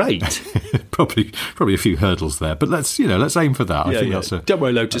 That'd be great. probably a few hurdles there, but let's aim for that. I think that's Don't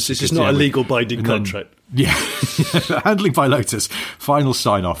worry, Lotus. This is not a legal binding contract. Yeah, handling by Lotus. Final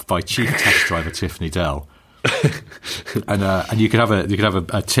sign off by Chief Test Driver Tiff Needell. and you could have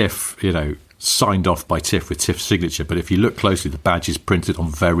a Tiff, signed off by Tiff with Tiff's signature. But if you look closely, the badge is printed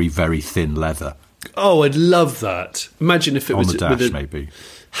on very, very thin leather. Oh, I'd love that. Imagine if it was on the dash, maybe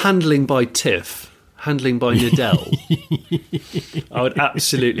handling by Tiff. Handling by Needell. I would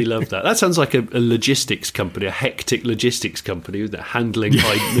absolutely love that. That sounds like a logistics company, a hectic logistics company, isn't it? Handling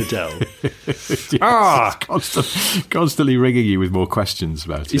by Needell. Constantly ringing you with more questions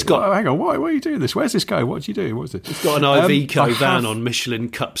about it. He's got, hang on, why are you doing this? Where's this going? What are you doing? What's it? He's got an Iveco van on Michelin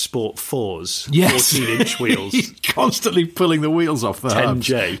Cup Sport 4s, 14-inch wheels. He's constantly pulling the wheels off the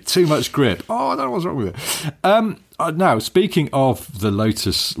 10J. Hubs. Too much grip. Oh, I don't know what's wrong with it. Now, speaking of the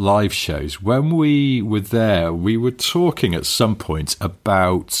Lotus live shows, when we were there, we were talking at some point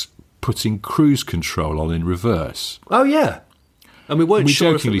about putting cruise control on in reverse. Oh, yeah. And we weren't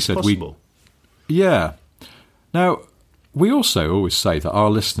sure if it was possible. Yeah. Now, we also always say that our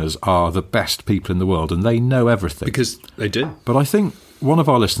listeners are the best people in the world and they know everything. Because they do. But I think one of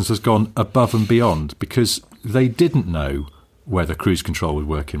our listeners has gone above and beyond because they didn't know whether cruise control would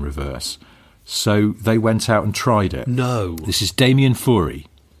work in reverse. So they went out and tried it. No. This is Damien Fourie.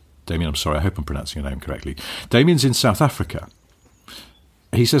 Damien, I'm sorry, I hope I'm pronouncing your name correctly. Damien's in South Africa.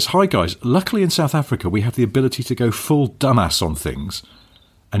 He says, "Hi guys, luckily in South Africa we have the ability to go full dumbass on things.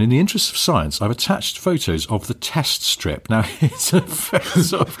 And in the interest of science, I've attached photos of the test strip." Now, it's a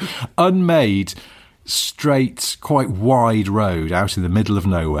sort of unmade, straight, quite wide road out in the middle of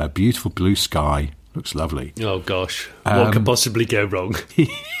nowhere. Beautiful blue sky. Looks lovely. Oh gosh. What could possibly go wrong?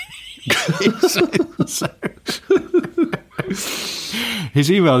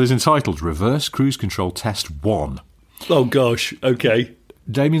 His email is entitled Reverse Cruise Control Test 1. Oh gosh, okay.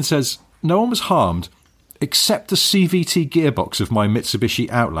 Damien says, "No one was harmed except the CVT gearbox of my Mitsubishi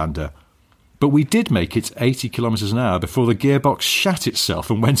Outlander. But we did make it 80 kilometres an hour before the gearbox shat itself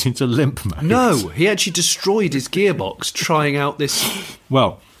and went into limp mode." No, he actually destroyed his gearbox trying out this...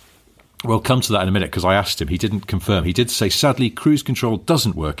 Well, we'll come to that in a minute because I asked him. He didn't confirm. He did say, sadly, cruise control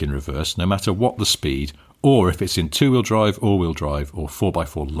doesn't work in reverse, no matter what the speed or if it's in two-wheel drive, all-wheel drive, or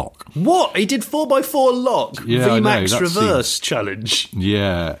 4x4 lock. What? He did 4x4 lock? Yeah, I know, VMAX that reverse challenge.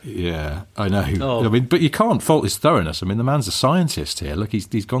 Yeah, I know. Oh. I mean, but you can't fault his thoroughness. I mean, the man's a scientist here. Look, he's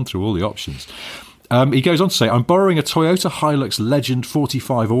gone through all the options. He goes on to say, I'm borrowing a Toyota Hilux Legend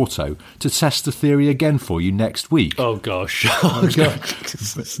 45 Auto to test the theory again for you next week. Oh, gosh. Oh, God.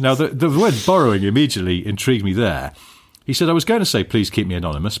 Now, the word borrowing immediately intrigued me there. He said, I was going to say, please keep me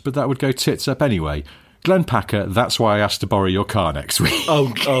anonymous, but that would go tits up anyway. Glenn Packer, that's why I asked to borrow your car next week.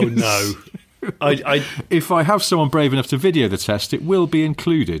 Oh no. If I have someone brave enough to video the test, it will be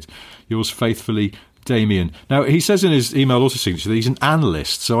included. Yours faithfully, Damien. Now, he says in his email auto signature that he's an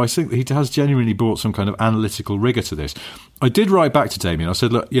analyst, so I think he has genuinely brought some kind of analytical rigour to this. I did write back to Damien. I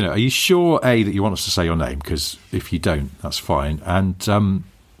said, look, are you sure, A, that you want us to say your name? Because if you don't, that's fine. And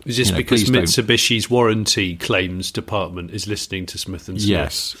is this because Mitsubishi's warranty claims department is listening to Smith & Smith?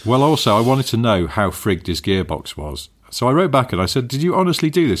 Yes. Well, also, I wanted to know how frigged his gearbox was. So I wrote back and I said, did you honestly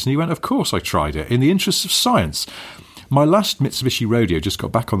do this? And he went, of course I tried it, in the interests of science. My last Mitsubishi Rodeo just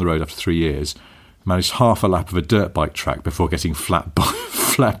got back on the road after 3 years. Managed half a lap of a dirt bike track before getting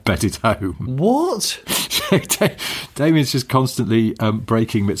flat-bedded home. What? Damien's just constantly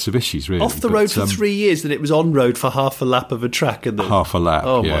breaking Mitsubishis, really. Off the road for 3 years, then it was on road for half a lap of a track. And half a lap,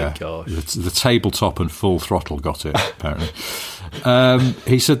 oh, yeah. my gosh. The tabletop and full throttle got it, apparently.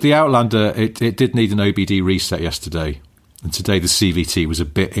 He said the Outlander, it did need an OBD reset yesterday. And today the CVT was a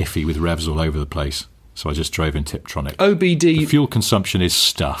bit iffy with revs all over the place. So I just drove in Tiptronic. OBD... The fuel consumption is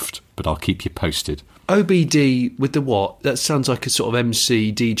stuffed, but I'll keep you posted. OBD with the what? That sounds like a sort of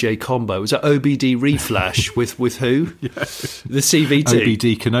MC DJ combo. Was that OBD Reflash with who? Yeah. The CVT?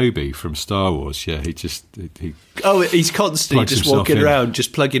 OBD Kenobi from Star Wars, yeah. He's constantly just walking around,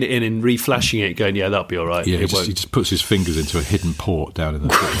 just plugging it in and reflashing it, going, yeah, that'll be all right. Yeah, he just puts his fingers into a hidden port down in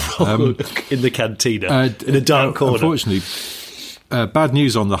the... in the cantina, in a dark corner. Unfortunately... bad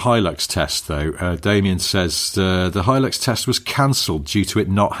news on the Hilux test, though. Damien says the Hilux test was cancelled due to it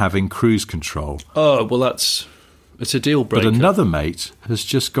not having cruise control. Oh, well, it's a deal breaker. But another mate has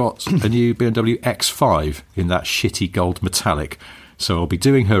just got a new BMW X5 in that shitty gold metallic, so I'll be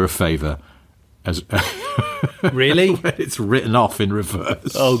doing her a favour. Really? It's written off in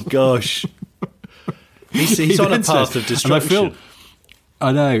reverse. Oh, gosh. He's on a path of destruction.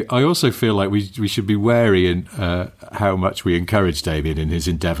 I know. I also feel like we should be wary in how much we encourage Damien in his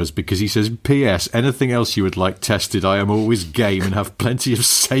endeavours, because he says, P.S. anything else you would like tested, I am always game and have plenty of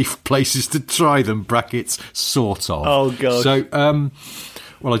safe places to try them, brackets, sort of. Oh, God. So,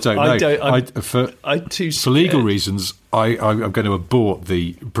 well, I don't know. For legal reasons, I'm going to abort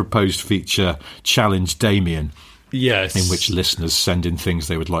the proposed feature Challenge Damien. Yes. In which listeners send in things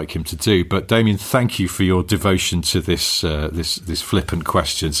they would like him to do. But Damien, thank you for your devotion to this this flippant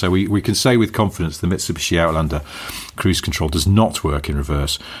question. So we can say with confidence the Mitsubishi Outlander cruise control does not work in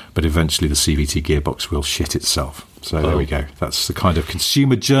reverse, but eventually the CVT gearbox will shit itself. So there we go. That's the kind of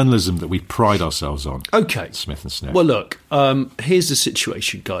consumer journalism that we pride ourselves on. Okay. Smith & Smith. Well, look, here's the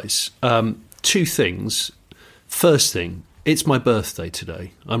situation, guys. Two things. First thing, it's my birthday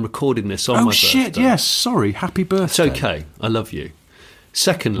today. I'm recording this on my birthday. Oh, shit, yes. Sorry. Happy birthday. It's okay. I love you.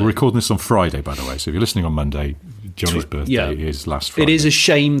 Secondly... We're recording this on Friday, by the way. So if you're listening on Monday, Johnny's birthday is last Friday. It is a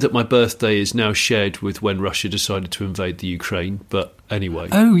shame that my birthday is now shared with when Russia decided to invade the Ukraine. But anyway...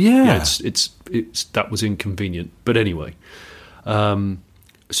 Oh, yeah. It's that was inconvenient. But anyway... so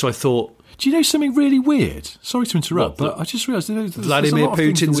I thought... Do you know something really weird? Sorry to interrupt, but I just realised... Vladimir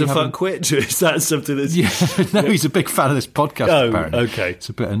Putin's a fuckwit? Is that something that's... Yeah, no, he's a big fan of this podcast, apparently. Okay. It's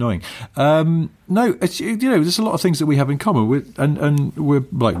a bit annoying. No, it's, there's a lot of things that we have in common. And we're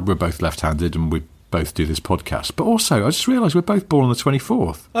both left-handed and we both do this podcast. But also, I just realised we're both born on the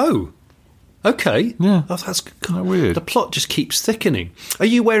 24th. Oh, okay. Yeah. Oh, that's kind of weird. The plot just keeps thickening. Are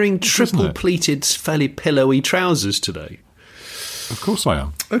you wearing triple-pleated, fairly pillowy trousers today? Of course I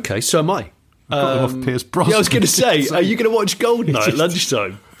am. Okay, so am I. I got them off Pierce Brosnan. Yeah, I was going to say, are you going to watch Goldeneye at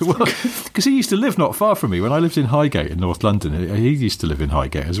lunchtime? Well, because he used to live not far from me. When I lived in Highgate in North London, he used to live in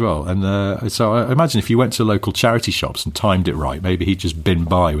Highgate as well. And so I imagine if you went to local charity shops and timed it right, maybe he'd just been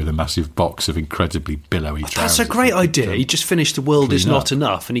by with a massive box of incredibly billowy trousers. That's a great idea. He'd just finish The World Is Not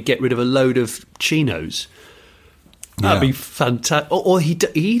Enough and he'd get rid of a load of chinos. That'd be fantastic. Or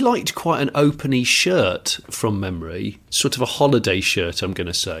he liked quite an open-y shirt from memory, sort of a holiday shirt, I'm going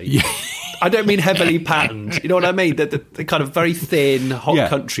to say. Yeah. I don't mean heavily patterned. You know what I mean? The kind of very thin, hot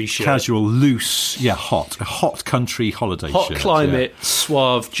country shirt. Casual, loose, a hot country holiday shirt. Hot climate,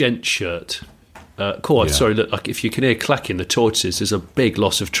 suave gent shirt. Sorry, look, like if you can hear clacking the tortoises, there's a big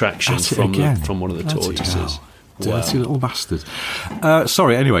loss of traction from one of the tortoises. Dirty little bastard.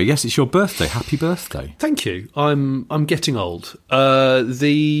 Sorry, anyway, yes, it's your birthday. Happy birthday. Thank you. I'm getting old.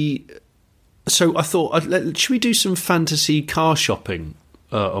 So I thought, should we do some fantasy car shopping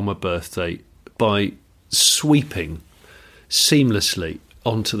on my birthday by sweeping seamlessly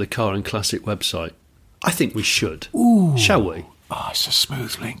onto the Car and Classic website? I think we should. Ooh. Shall we? Oh, it's a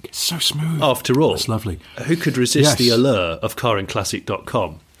smooth link. It's so smooth. After all, it's lovely. Who could resist the allure of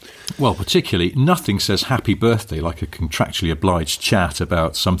carandclassic.com? Well, particularly, nothing says happy birthday like a contractually obliged chat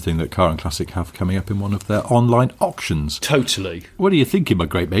about something that Car and Classic have coming up in one of their online auctions. Totally. What are you thinking, my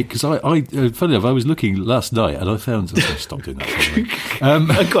great mate? Because funny enough, I was looking last night and I found... I stopped doing that.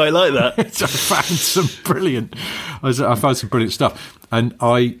 I quite like that. I found some brilliant... I found some brilliant stuff. And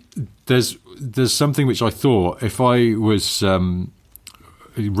there's something which I thought, if I was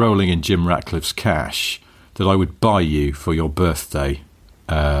rolling in Jim Ratcliffe's cash, that I would buy you for your birthday...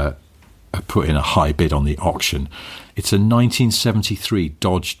 put in a high bid on the auction. It's a 1973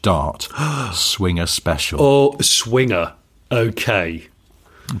 Dodge Dart Swinger Special. Oh, Swinger. Okay.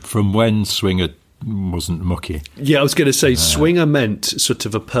 From when Swinger wasn't mucky. Yeah, I was going to say Swinger meant sort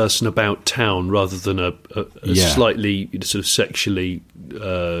of a person about town rather than a slightly sort of sexually...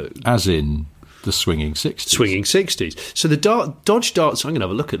 as in the swinging 60s. Swinging 60s. So the Dodge Darts, I'm going to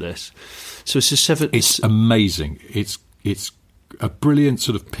have a look at this. So it's It's amazing. It's a brilliant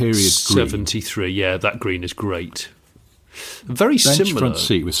sort of period 73, green. yeah, that green is great. Very Bench similar. front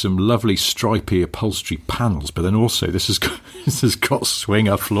seat with some lovely stripy upholstery panels, but then also this has got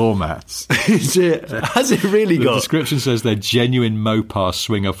Swinger floor mats. Is it? Has it really got? The description says they're genuine Mopar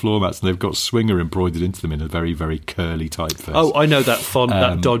Swinger floor mats, and they've got Swinger embroidered into them in a very, very curly typeface. Oh, I know that font,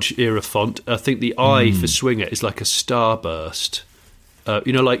 that Dodge era font. I think the I for Swinger is like a starburst. I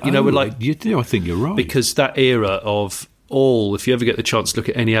think you're right. Because that era of if you ever get the chance to look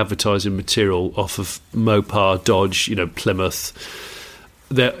at any advertising material off of Mopar, Dodge, Plymouth,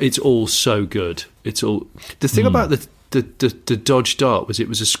 it's all so good. It's all the thing about the Dodge Dart was it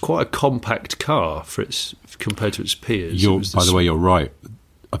was quite a compact car compared to its peers. By the way, you're right.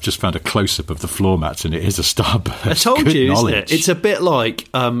 I've just found a close-up of the floor mats, and it is a Starburst. I told you, isn't it? It's a bit like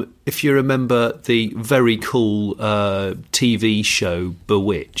if you remember the very cool TV show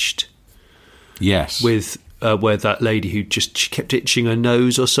Bewitched. Yes, with. Where that lady who she kept itching her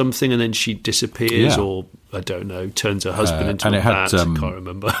nose or something, and then she disappears, or I don't know, turns her husband into a bat. I can't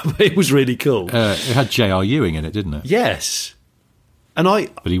remember. It was really cool. It had J.R. Ewing in it, didn't it? Yes, but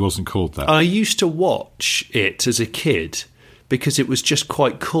he wasn't called that. I used to watch it as a kid because it was just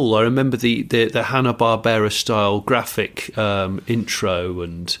quite cool. I remember the Hanna-Barbera style graphic intro,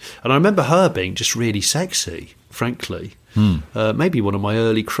 and I remember her being just really sexy, frankly. Maybe one of my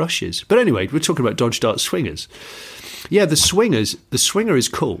early crushes. But anyway, we're talking about Dodge Dart Swingers. Yeah, the Swinger is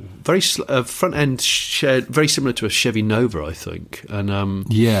cool. Very front end shared, very similar to a Chevy Nova, I think. And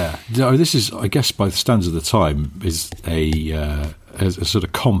this is, I guess, by the standards of the time, is a sort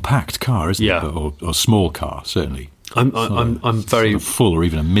of compact car, isn't it? Or small car, certainly. I'm very sort of full or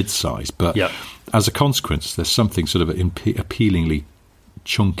even a mid-size, but as a consequence, there's something sort of appealingly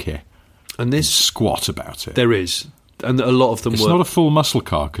chunky and squat about it. There is. And a lot of them It's were... not a full muscle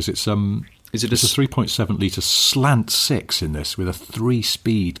car because it's a 3.7 litre slant 6 in this with a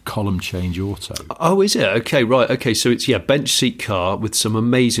 3-speed column change auto. Oh, is it? Okay, right. Okay, so it's bench seat car with some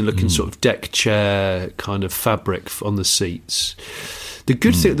amazing looking sort of deck chair kind of fabric on the seats. The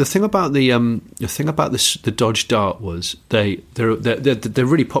good thing, the thing about the Dodge Dart was they're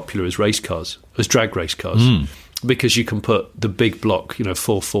really popular as race cars, as drag race cars. Because you can put the big block,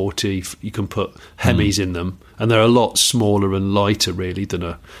 440, you can put Hemis in them, and they're a lot smaller and lighter, really, than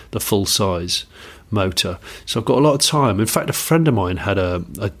the full-size motor. So I've got a lot of time. In fact, a friend of mine had a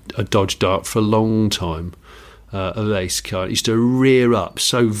Dodge Dart for a long time, a race car. It used to rear up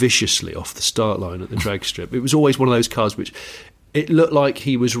so viciously off the start line at the drag strip. It was always one of those cars which it looked like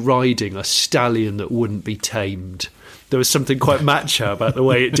he was riding a stallion that wouldn't be tamed. There was something quite macho about the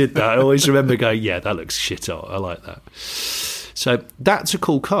way it did that. I always remember going, yeah, that looks shit hot. I like that. So that's a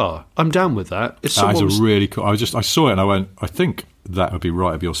cool car. I'm down with that. That is a really cool... I saw it and I went, I think that would be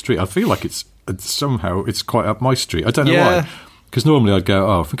right up your street. I feel like it's quite up my street. I don't know why. Because normally I'd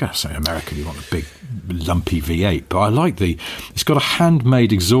go, if I'm going to say American, you want a big lumpy V8. But I like it's got a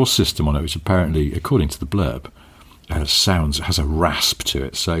handmade exhaust system on it, which apparently, according to the blurb, has a rasp to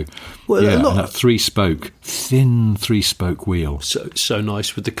it. So, and that thin 3-spoke wheel. So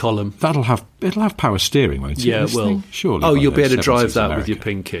nice with the column. It'll have power steering, won't it? Yeah, it will. Surely. Oh, you'll be able to drive that with your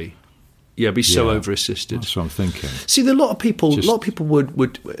pinky. Yeah, it'd be so over-assisted. That's what I'm thinking. See, a lot of people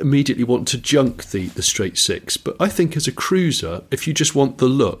would immediately want to junk the straight six, but I think as a cruiser, if you just want the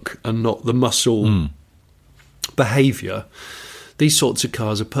look and not the muscle behaviour, these sorts of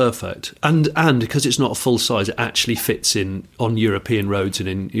cars are perfect. And because it's not a full size, it actually fits in on European roads and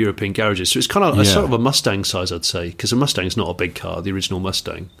in European garages. So it's kind of sort of a Mustang size, I'd say, because a Mustang's not a big car, the original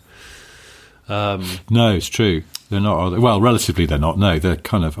Mustang. No, it's true. They're not. Are they? Well, relatively, they're not. No, they're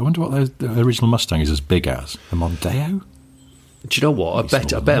kind of. I wonder what the original Mustang is as big as a Mondeo. Do you know what? I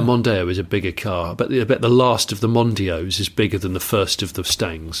bet a Mondeo is a bigger car. I bet the last of the Mondeos is bigger than the first of the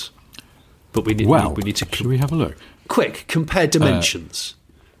Mustangs. But we need to. Should we have a look? Quick, compare dimensions.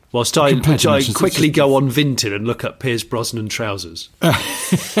 Whilst I quickly go on Vinted and look up Pierce Brosnan trousers.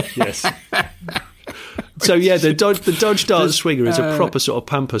 Yes. So yeah, the Dodge Dart Swinger is a proper sort of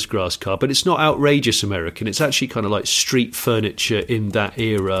pampas grass car, but it's not outrageous American. It's actually kind of like street furniture in that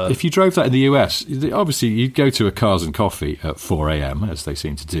era. If you drove that in the US, obviously you'd go to a Cars and Coffee at 4 a.m, as they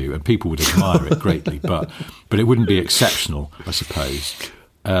seem to do, and people would admire it greatly, but it wouldn't be exceptional, I suppose.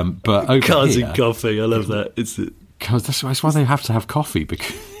 But over Cars here, and Coffee, I love that. Because that's why they have to have coffee,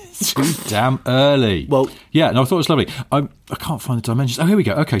 because it's too damn early. Well, yeah, no, I thought it was lovely. I can't find the dimensions. Oh, here we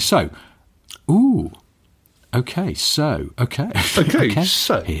go. Okay, so, Okay, so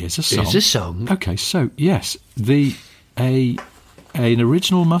here's a song. Okay, so yes, an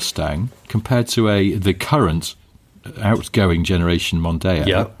original Mustang compared to the current outgoing generation Mondeo.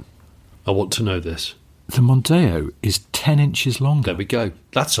 Yeah, I want to know this. The Mondeo is 10 inches longer. There we go.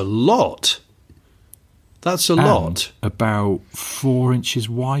 That's a lot. That's a lot. About 4 inches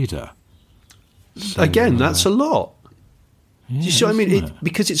wider. So, again, that's a lot. Yeah, you see what I mean?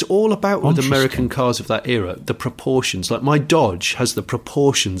 Because it's all about with American cars of that era, the proportions. Like my Dodge has the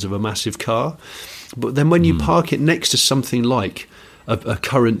proportions of a massive car, but then when you park it next to something like a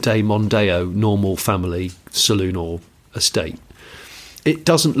current day Mondeo, normal family saloon or estate, it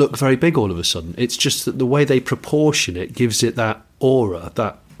doesn't look very big all of a sudden. It's just that the way they proportion it gives it that aura,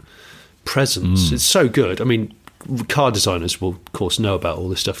 that presence. It's so good. I mean, car designers will, of course, know about all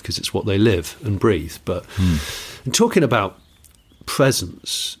this stuff because it's what they live and breathe. But and talking about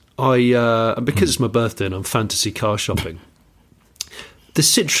presence, because it's my birthday and I'm fantasy car shopping, the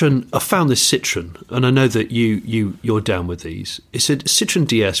Citroen, I found this Citroen, and I know that you're down with these. It's a Citroen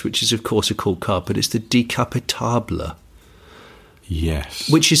DS, which is of course a cool car, but it's the Decapitable. Yes.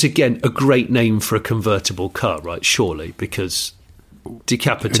 Which is again a great name for a convertible car, right? Surely, because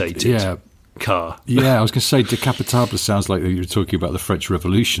decapitated car. Yeah, I was going to say Decapitable sounds like you were talking about the French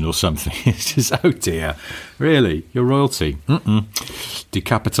Revolution or something. It's just, oh dear, really, you're royalty.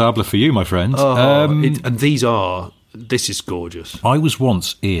 Decapitable for you, my friend. And this is gorgeous. I was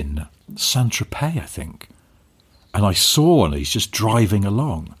once in Saint-Tropez, I think, and I saw one of these just driving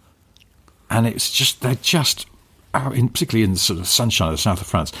along, and they're just, particularly in the sort of sunshine of the south of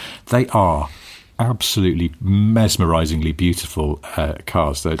France, they are absolutely mesmerisingly beautiful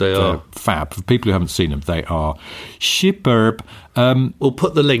cars. They're fab. For people who haven't seen them, they are superb. We'll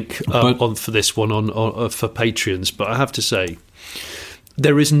put the link on for this one on for Patreons, but I have to say,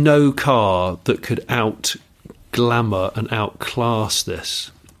 there is no car that could out-glamour and outclass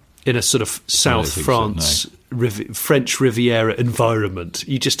this in a sort of South France, French Riviera environment.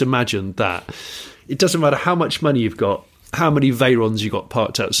 You just imagine that. It doesn't matter how much money you've got, how many Veyrons you got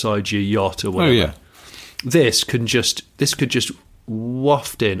parked outside your yacht or whatever. Oh, yeah. This could just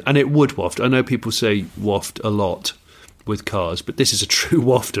waft in, and it would waft. I know people say waft a lot with cars, but this is a true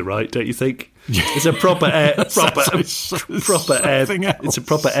wafter, right? Don't you think? It's a proper air, proper air. It's a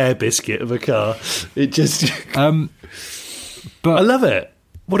proper air biscuit of a car. It just. But I love it.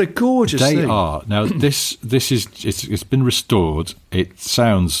 What a gorgeous thing. They are. Now, this is it's been restored. It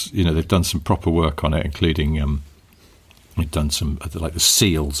sounds, they've done some proper work on it, including they've done some like the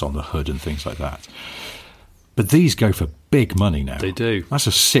seals on the hood and things like that. But these go for big money now. They do. That's a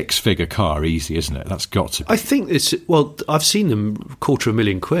 6-figure car, easy, isn't it? That's got to be. I think it's, well, I've seen them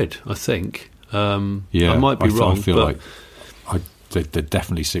 £250,000, I think. I might be wrong. I feel like they're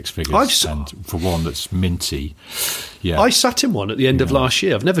definitely 6 figures. And for one that's minty. Yeah. I sat in one at the end of last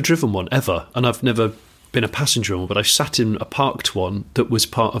year. I've never driven one ever, and I've never been a passenger on one, but I sat in a parked one that was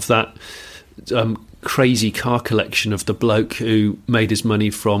part of that crazy car collection of the bloke who made his money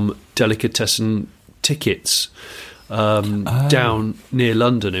from delicatessen tickets down near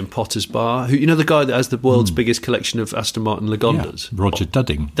London in Potter's Bar. Who, the guy that has the world's biggest collection of Aston Martin Lagondas? Yeah, Roger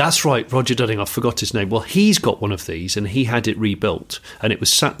Dudding. That's right, Roger Dudding. I forgot his name. Well, he's got one of these, and he had it rebuilt, and it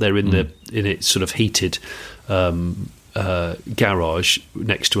was sat there in its sort of heated garage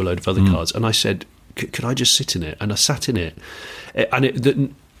next to a load of other cars. And I said, could I just sit in it? And I sat in it,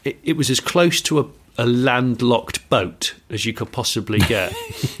 and it was as close to a landlocked boat as you could possibly get.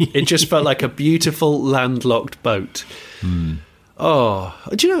 It just felt like a beautiful landlocked boat. Oh,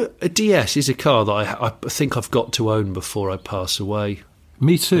 do you know, a DS is a car that I think I've got to own before I pass away.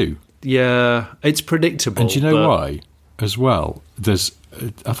 Me too. Yeah, it's predictable. And do you know why? As well,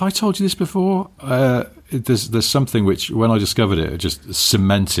 have I told you this before? There's something which, when I discovered it just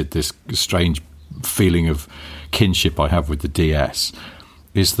cemented this strange feeling of kinship I have with the DS,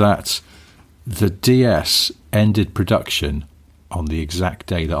 is that the DS ended production on the exact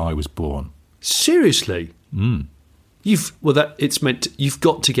day that I was born. Seriously? Mm. You've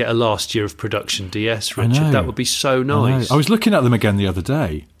got to get a last year of production DS, Richard. That would be so nice. I was looking at them again the other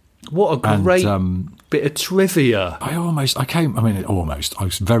day. What a great bit of trivia. I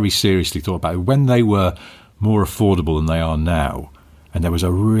very seriously thought about it when they were more affordable than they are now, and there was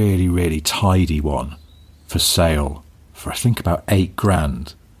a really, really tidy one for sale for I think about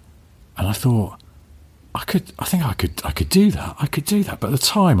 $8,000, and I thought I could do that. I could do that. But at the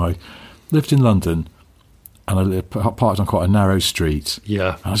time, I lived in London, and I parked on quite a narrow street.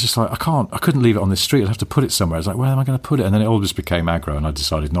 Yeah. And I was just like, I couldn't leave it on this street. I'd have to put it somewhere. I was like, where am I going to put it? And then it all just became aggro, and I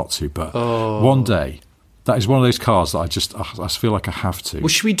decided not to. But one day, that is one of those cars that I feel like I have to. Well,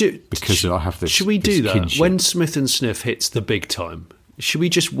 should we do... Because I have this. Should we do that? Kinship. When Smith & Sniff hits the big time, should we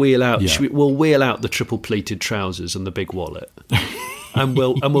just wheel out... Yeah. We'll wheel out the triple pleated trousers and the big wallet. And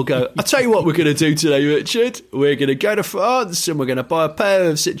we'll go, I'll tell you what we're going to do today, Richard. We're going to go to France and we're going to buy a pair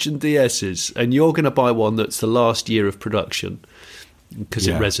of Citroën DS's, and you're going to buy one that's the last year of production because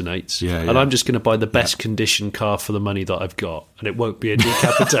it resonates. Yeah, and I'm just going to buy the best conditioned car for the money that I've got, and it won't be a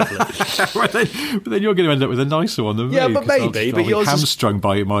decapitated. But then you're going to end up with a nicer one than me. Yeah, but maybe. I'll be hamstrung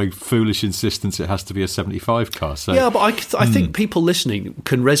by my foolish insistence it has to be a 75 car. So. Yeah, but I think people listening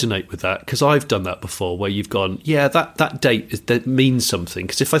can resonate with that, because I've done that before, where you've gone, yeah, that date that means something.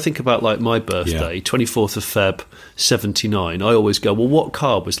 Because if I think about like my birthday, 24th of Feb, 79, I always go, well, what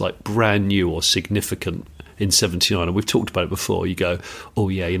car was like brand new or significant in 79? And we've talked about it before. You go, oh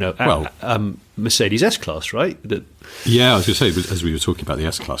yeah, Mercedes S-Class, right? Yeah, I was going to say, as we were talking about the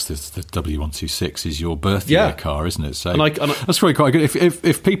S-Class, the W126 is your birthday car, isn't it? So that's probably quite good.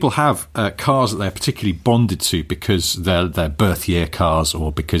 If people have cars that they're particularly bonded to because they're their birth year cars,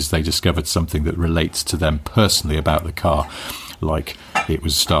 or because they discovered something that relates to them personally about the car, like it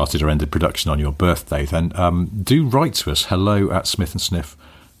was started or ended production on your birthday, then do write to us, hello@smithandsniff.com.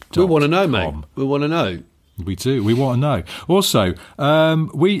 We want to know, mate. We want to know. We do. We want to know. Also,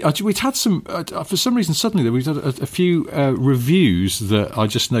 we'd had some, for some reason, suddenly we've had a few reviews that I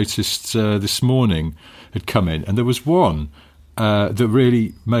just noticed this morning had come in, and there was one that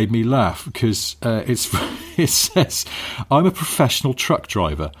really made me laugh, because it says, I'm a professional truck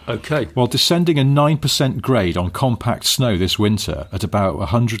driver. Okay. While descending a 9% grade on compact snow this winter at about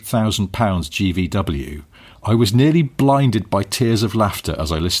 £100,000 GVW, I was nearly blinded by tears of laughter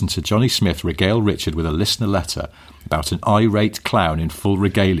as I listened to Johnny Smith regale Richard with a listener letter about an irate clown in full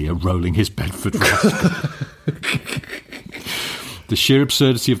regalia rolling his Bedford rascal. The sheer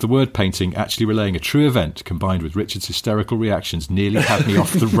absurdity of the word painting actually relaying a true event, combined with Richard's hysterical reactions, nearly had me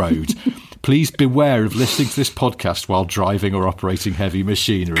off the road. Please beware of listening to this podcast while driving or operating heavy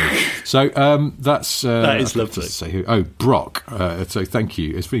machinery. So that is lovely. Brock. So thank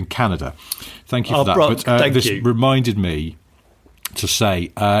you. It's been Canada. Thank you for that. Brock, but this reminded me to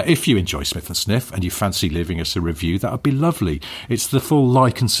say, if you enjoy Smith & Sniff and you fancy leaving us a review, that would be lovely. It's the full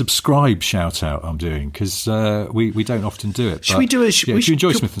like and subscribe shout out I'm doing, because we don't often do it. Should we do if you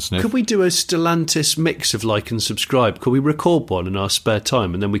enjoy Smith & Sniff, could we do a Stellantis mix of like and subscribe? Could we record one in our spare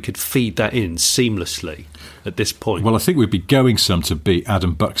time, and then we could feed that in seamlessly at this point? Well, I think we'd be going some to beat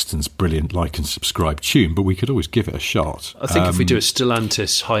Adam Buxton's brilliant like and subscribe tune, but we could always give it a shot. I think if we do a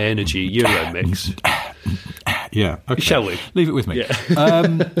Stellantis high energy Euro mix. Yeah, okay. Shall we? Leave it with me. Yeah.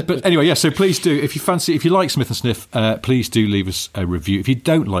 But anyway, yeah, so please do, if you like Smith & Sniff, please do leave us a review. If you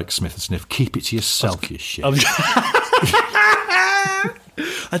don't like Smith & Sniff, keep it to yourself, you shit.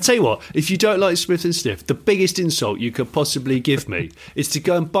 I tell you what, if you don't like Smith & Sniff, the biggest insult you could possibly give me is to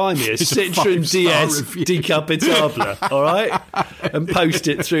go and buy me a Citroën DS Decapitable, all right? And post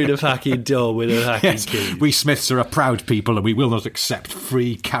it through the fucking door with a hacking key. We Smiths are a proud people, and we will not accept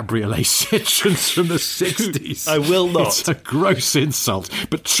free cabriolet Citroëns from the 60s. I will not. It's a gross insult,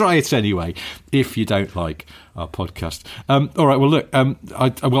 but try it anyway if you don't like our podcast. All right, well, look,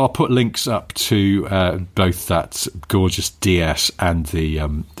 I'll put links up to both that gorgeous DS and the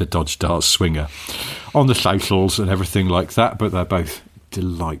Dodge Dart Swinger on the socials and everything like that, but they're both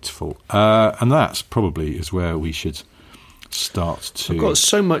delightful. And that probably is where we should start to... I've got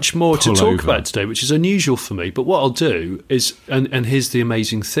so much more to talk about today, which is unusual for me, but what I'll do is, and here's the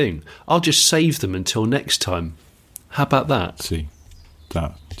amazing thing, I'll just save them until next time. How about that? See,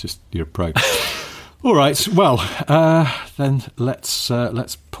 that, just, you're a pro. All right, well, then let's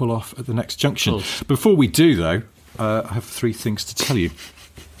pull off at the next junction. Cool. Before we do, though, I have 3 things to tell you.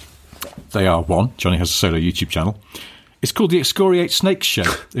 They are: 1, Johnny has a solo YouTube channel. It's called The Excoriate Snakes Show,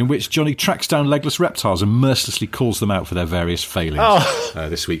 in which Johnny tracks down legless reptiles and mercilessly calls them out for their various failings.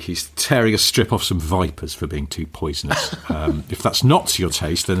 This week he's tearing a strip off some vipers for being too poisonous. If that's not to your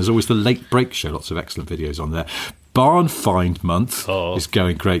taste, then there's always the Late Break Show. Lots of excellent videos on there. Barn Find Month is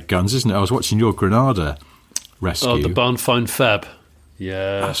going great guns, isn't it? I was watching your Granada rescue. Oh, the Barn Find Fab.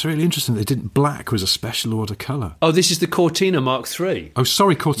 Yeah. That's really interesting. They didn't. Black was a special order colour. Oh, this is the Cortina Mark III. Oh,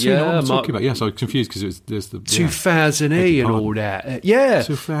 sorry, Cortina. Yeah, what am I talking about? Yes, I was confused because there's the 2000E and all that. Yeah.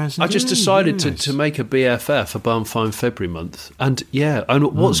 2000E, I just decided yes. to make a BFF, a Barn Find February month. And yeah,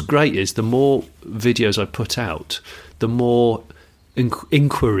 and what's great is the more videos I put out, the more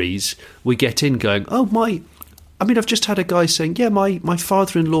inquiries we get in going, I've just had a guy saying, my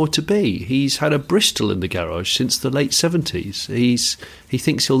father-in-law-to-be, he's had a Bristol in the garage since the late 70s. He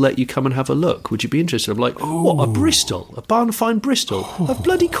thinks he'll let you come and have a look. Would you be interested? I'm like, what, a Bristol? A Barn Find Bristol? Of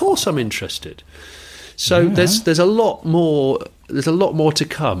bloody course I'm interested. So there's a lot more to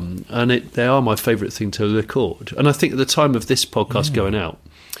come, and they are my favourite thing to record. And I think at the time of this podcast going out,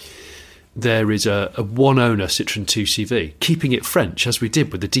 there is a one-owner Citroën 2CV, keeping it French, as we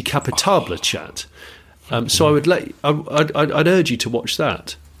did with the Decapitable chat. So I'd urge you to watch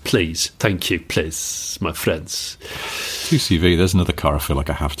that, please. Thank you, please, my friends. 2CV. There's another car I feel like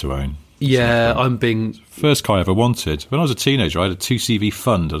I have to own. Yeah, I'm being... First car I ever wanted. When I was a teenager, I had a 2CV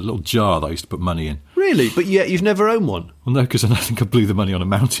fund, a little jar that I used to put money in. Really? But yet you've never owned one? Well, no, because I think I blew the money on a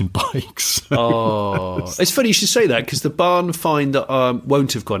mountain bike. So. Oh, it's funny you should say that, because the Barn Find that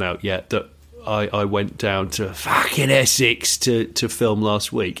won't have gone out yet, that I went down to fucking Essex to film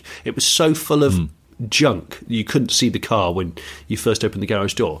last week. It was so full of... junk. You couldn't see the car when you first opened the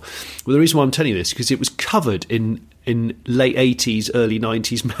garage door. Well, the reason why I'm telling you this is because it was covered in late 80s, early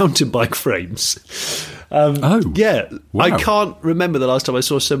 90s mountain bike frames. Yeah. Wow. I can't remember the last time I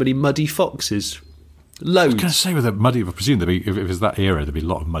saw so many muddy foxes. Loads. I was going to say with the muddy, I presume if it was that era, there'd be a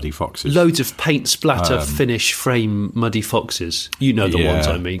lot of muddy foxes. Loads of paint splatter finish frame muddy foxes. You know the ones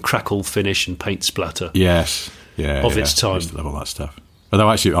I mean. Crackle finish and paint splatter. Yes. Yeah. Of its time. I used to love all that stuff. Although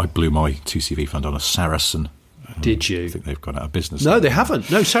actually I blew my 2CV fund on a Saracen. Did you? I think they've gone out of business. No, they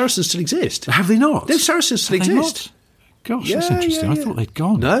haven't. No, Saracens still exist. Have they not? No, Saracens still exist. Gosh, that's interesting. I thought they'd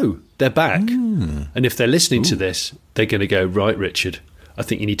gone. No, they're back. And if they're listening to this, they're going to go, right, Richard, I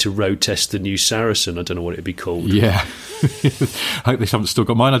think you need to road test the new Saracen. I don't know what it'd be called. Yeah. I hope they haven't still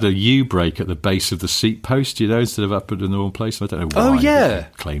got mine. Had a U-brake at the base of the seat post, instead of up at the normal place. I don't know why. Oh, yeah.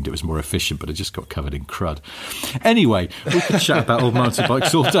 Claimed it was more efficient, but it just got covered in crud. Anyway, we could chat about old mountain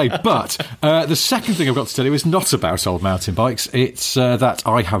bikes all day, but the second thing I've got to tell you is not about old mountain bikes. It's that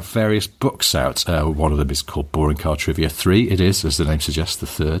I have various books out. One of them is called Boring Car Trivia 3. It is, as the name suggests, the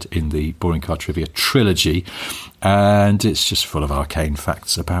third in the Boring Car Trivia trilogy. And it's just full of arcane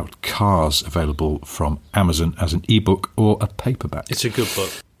facts about cars, available from Amazon as an ebook or a paperback. It's a good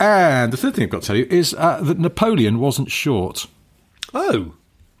book. And the third thing I've got to tell you is that Napoleon wasn't short. Oh.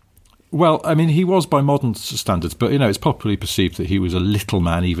 Well, I mean, he was by modern standards, but, it's popularly perceived that he was a little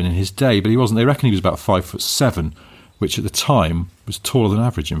man even in his day, but he wasn't. They reckon he was about 5'7", which at the time was taller than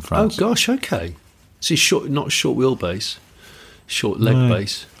average in France. Oh, gosh, okay. So he's short, not short wheelbase, short leg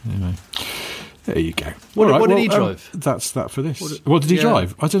base. Anyway. There you go. What did he drive? That's that for this. What did he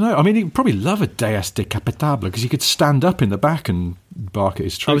drive? I don't know. I mean, he'd probably love a Deus Decapitable because he could stand up in the back and bark at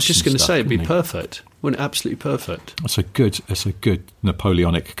his troops. I was just going to say, it'd be perfect. Wouldn't it? Absolutely perfect. That's a good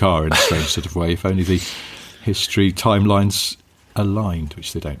Napoleonic car in a strange sort of way, if only the history timelines aligned,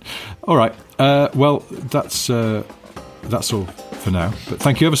 which they don't. All right. Well, that's all for now. But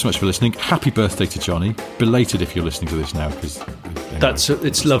thank you ever so much for listening. Happy birthday to Johnny. Belated if you're listening to this now, because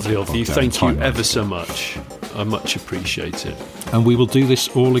it's lovely of you. Thank you ever so much. I much appreciate it. And we will do this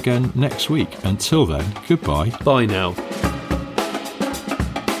all again next week. Until then, goodbye. Bye now.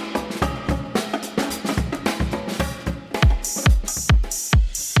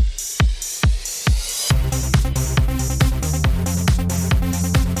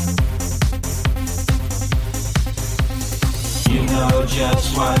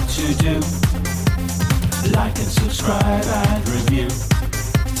 Just what to do. Like and subscribe and review.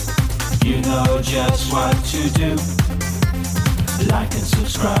 You know just what to do. Like and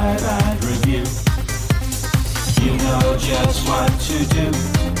subscribe and review. You know just what to do.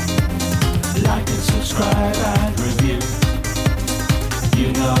 Like and subscribe and review.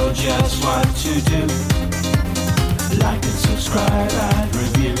 You know just what to do. Like and subscribe and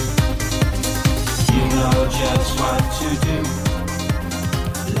review. You know just what to do.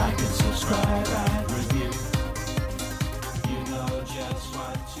 Like and subscribe and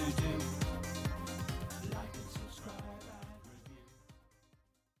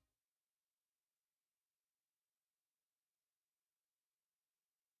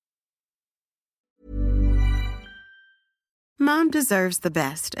Mom deserves the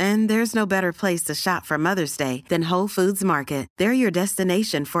best, and there's no better place to shop for Mother's Day than Whole Foods Market. They're your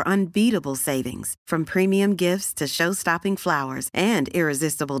destination for unbeatable savings, from premium gifts to show-stopping flowers and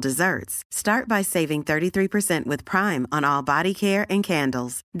irresistible desserts. Start by saving 33% with Prime on all body care and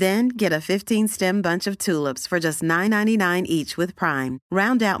candles. Then get a 15-stem bunch of tulips for just $9.99 each with Prime.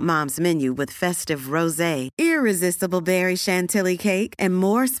 Round out Mom's menu with festive rosé, irresistible berry chantilly cake, and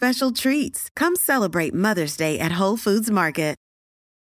more special treats. Come celebrate Mother's Day at Whole Foods Market.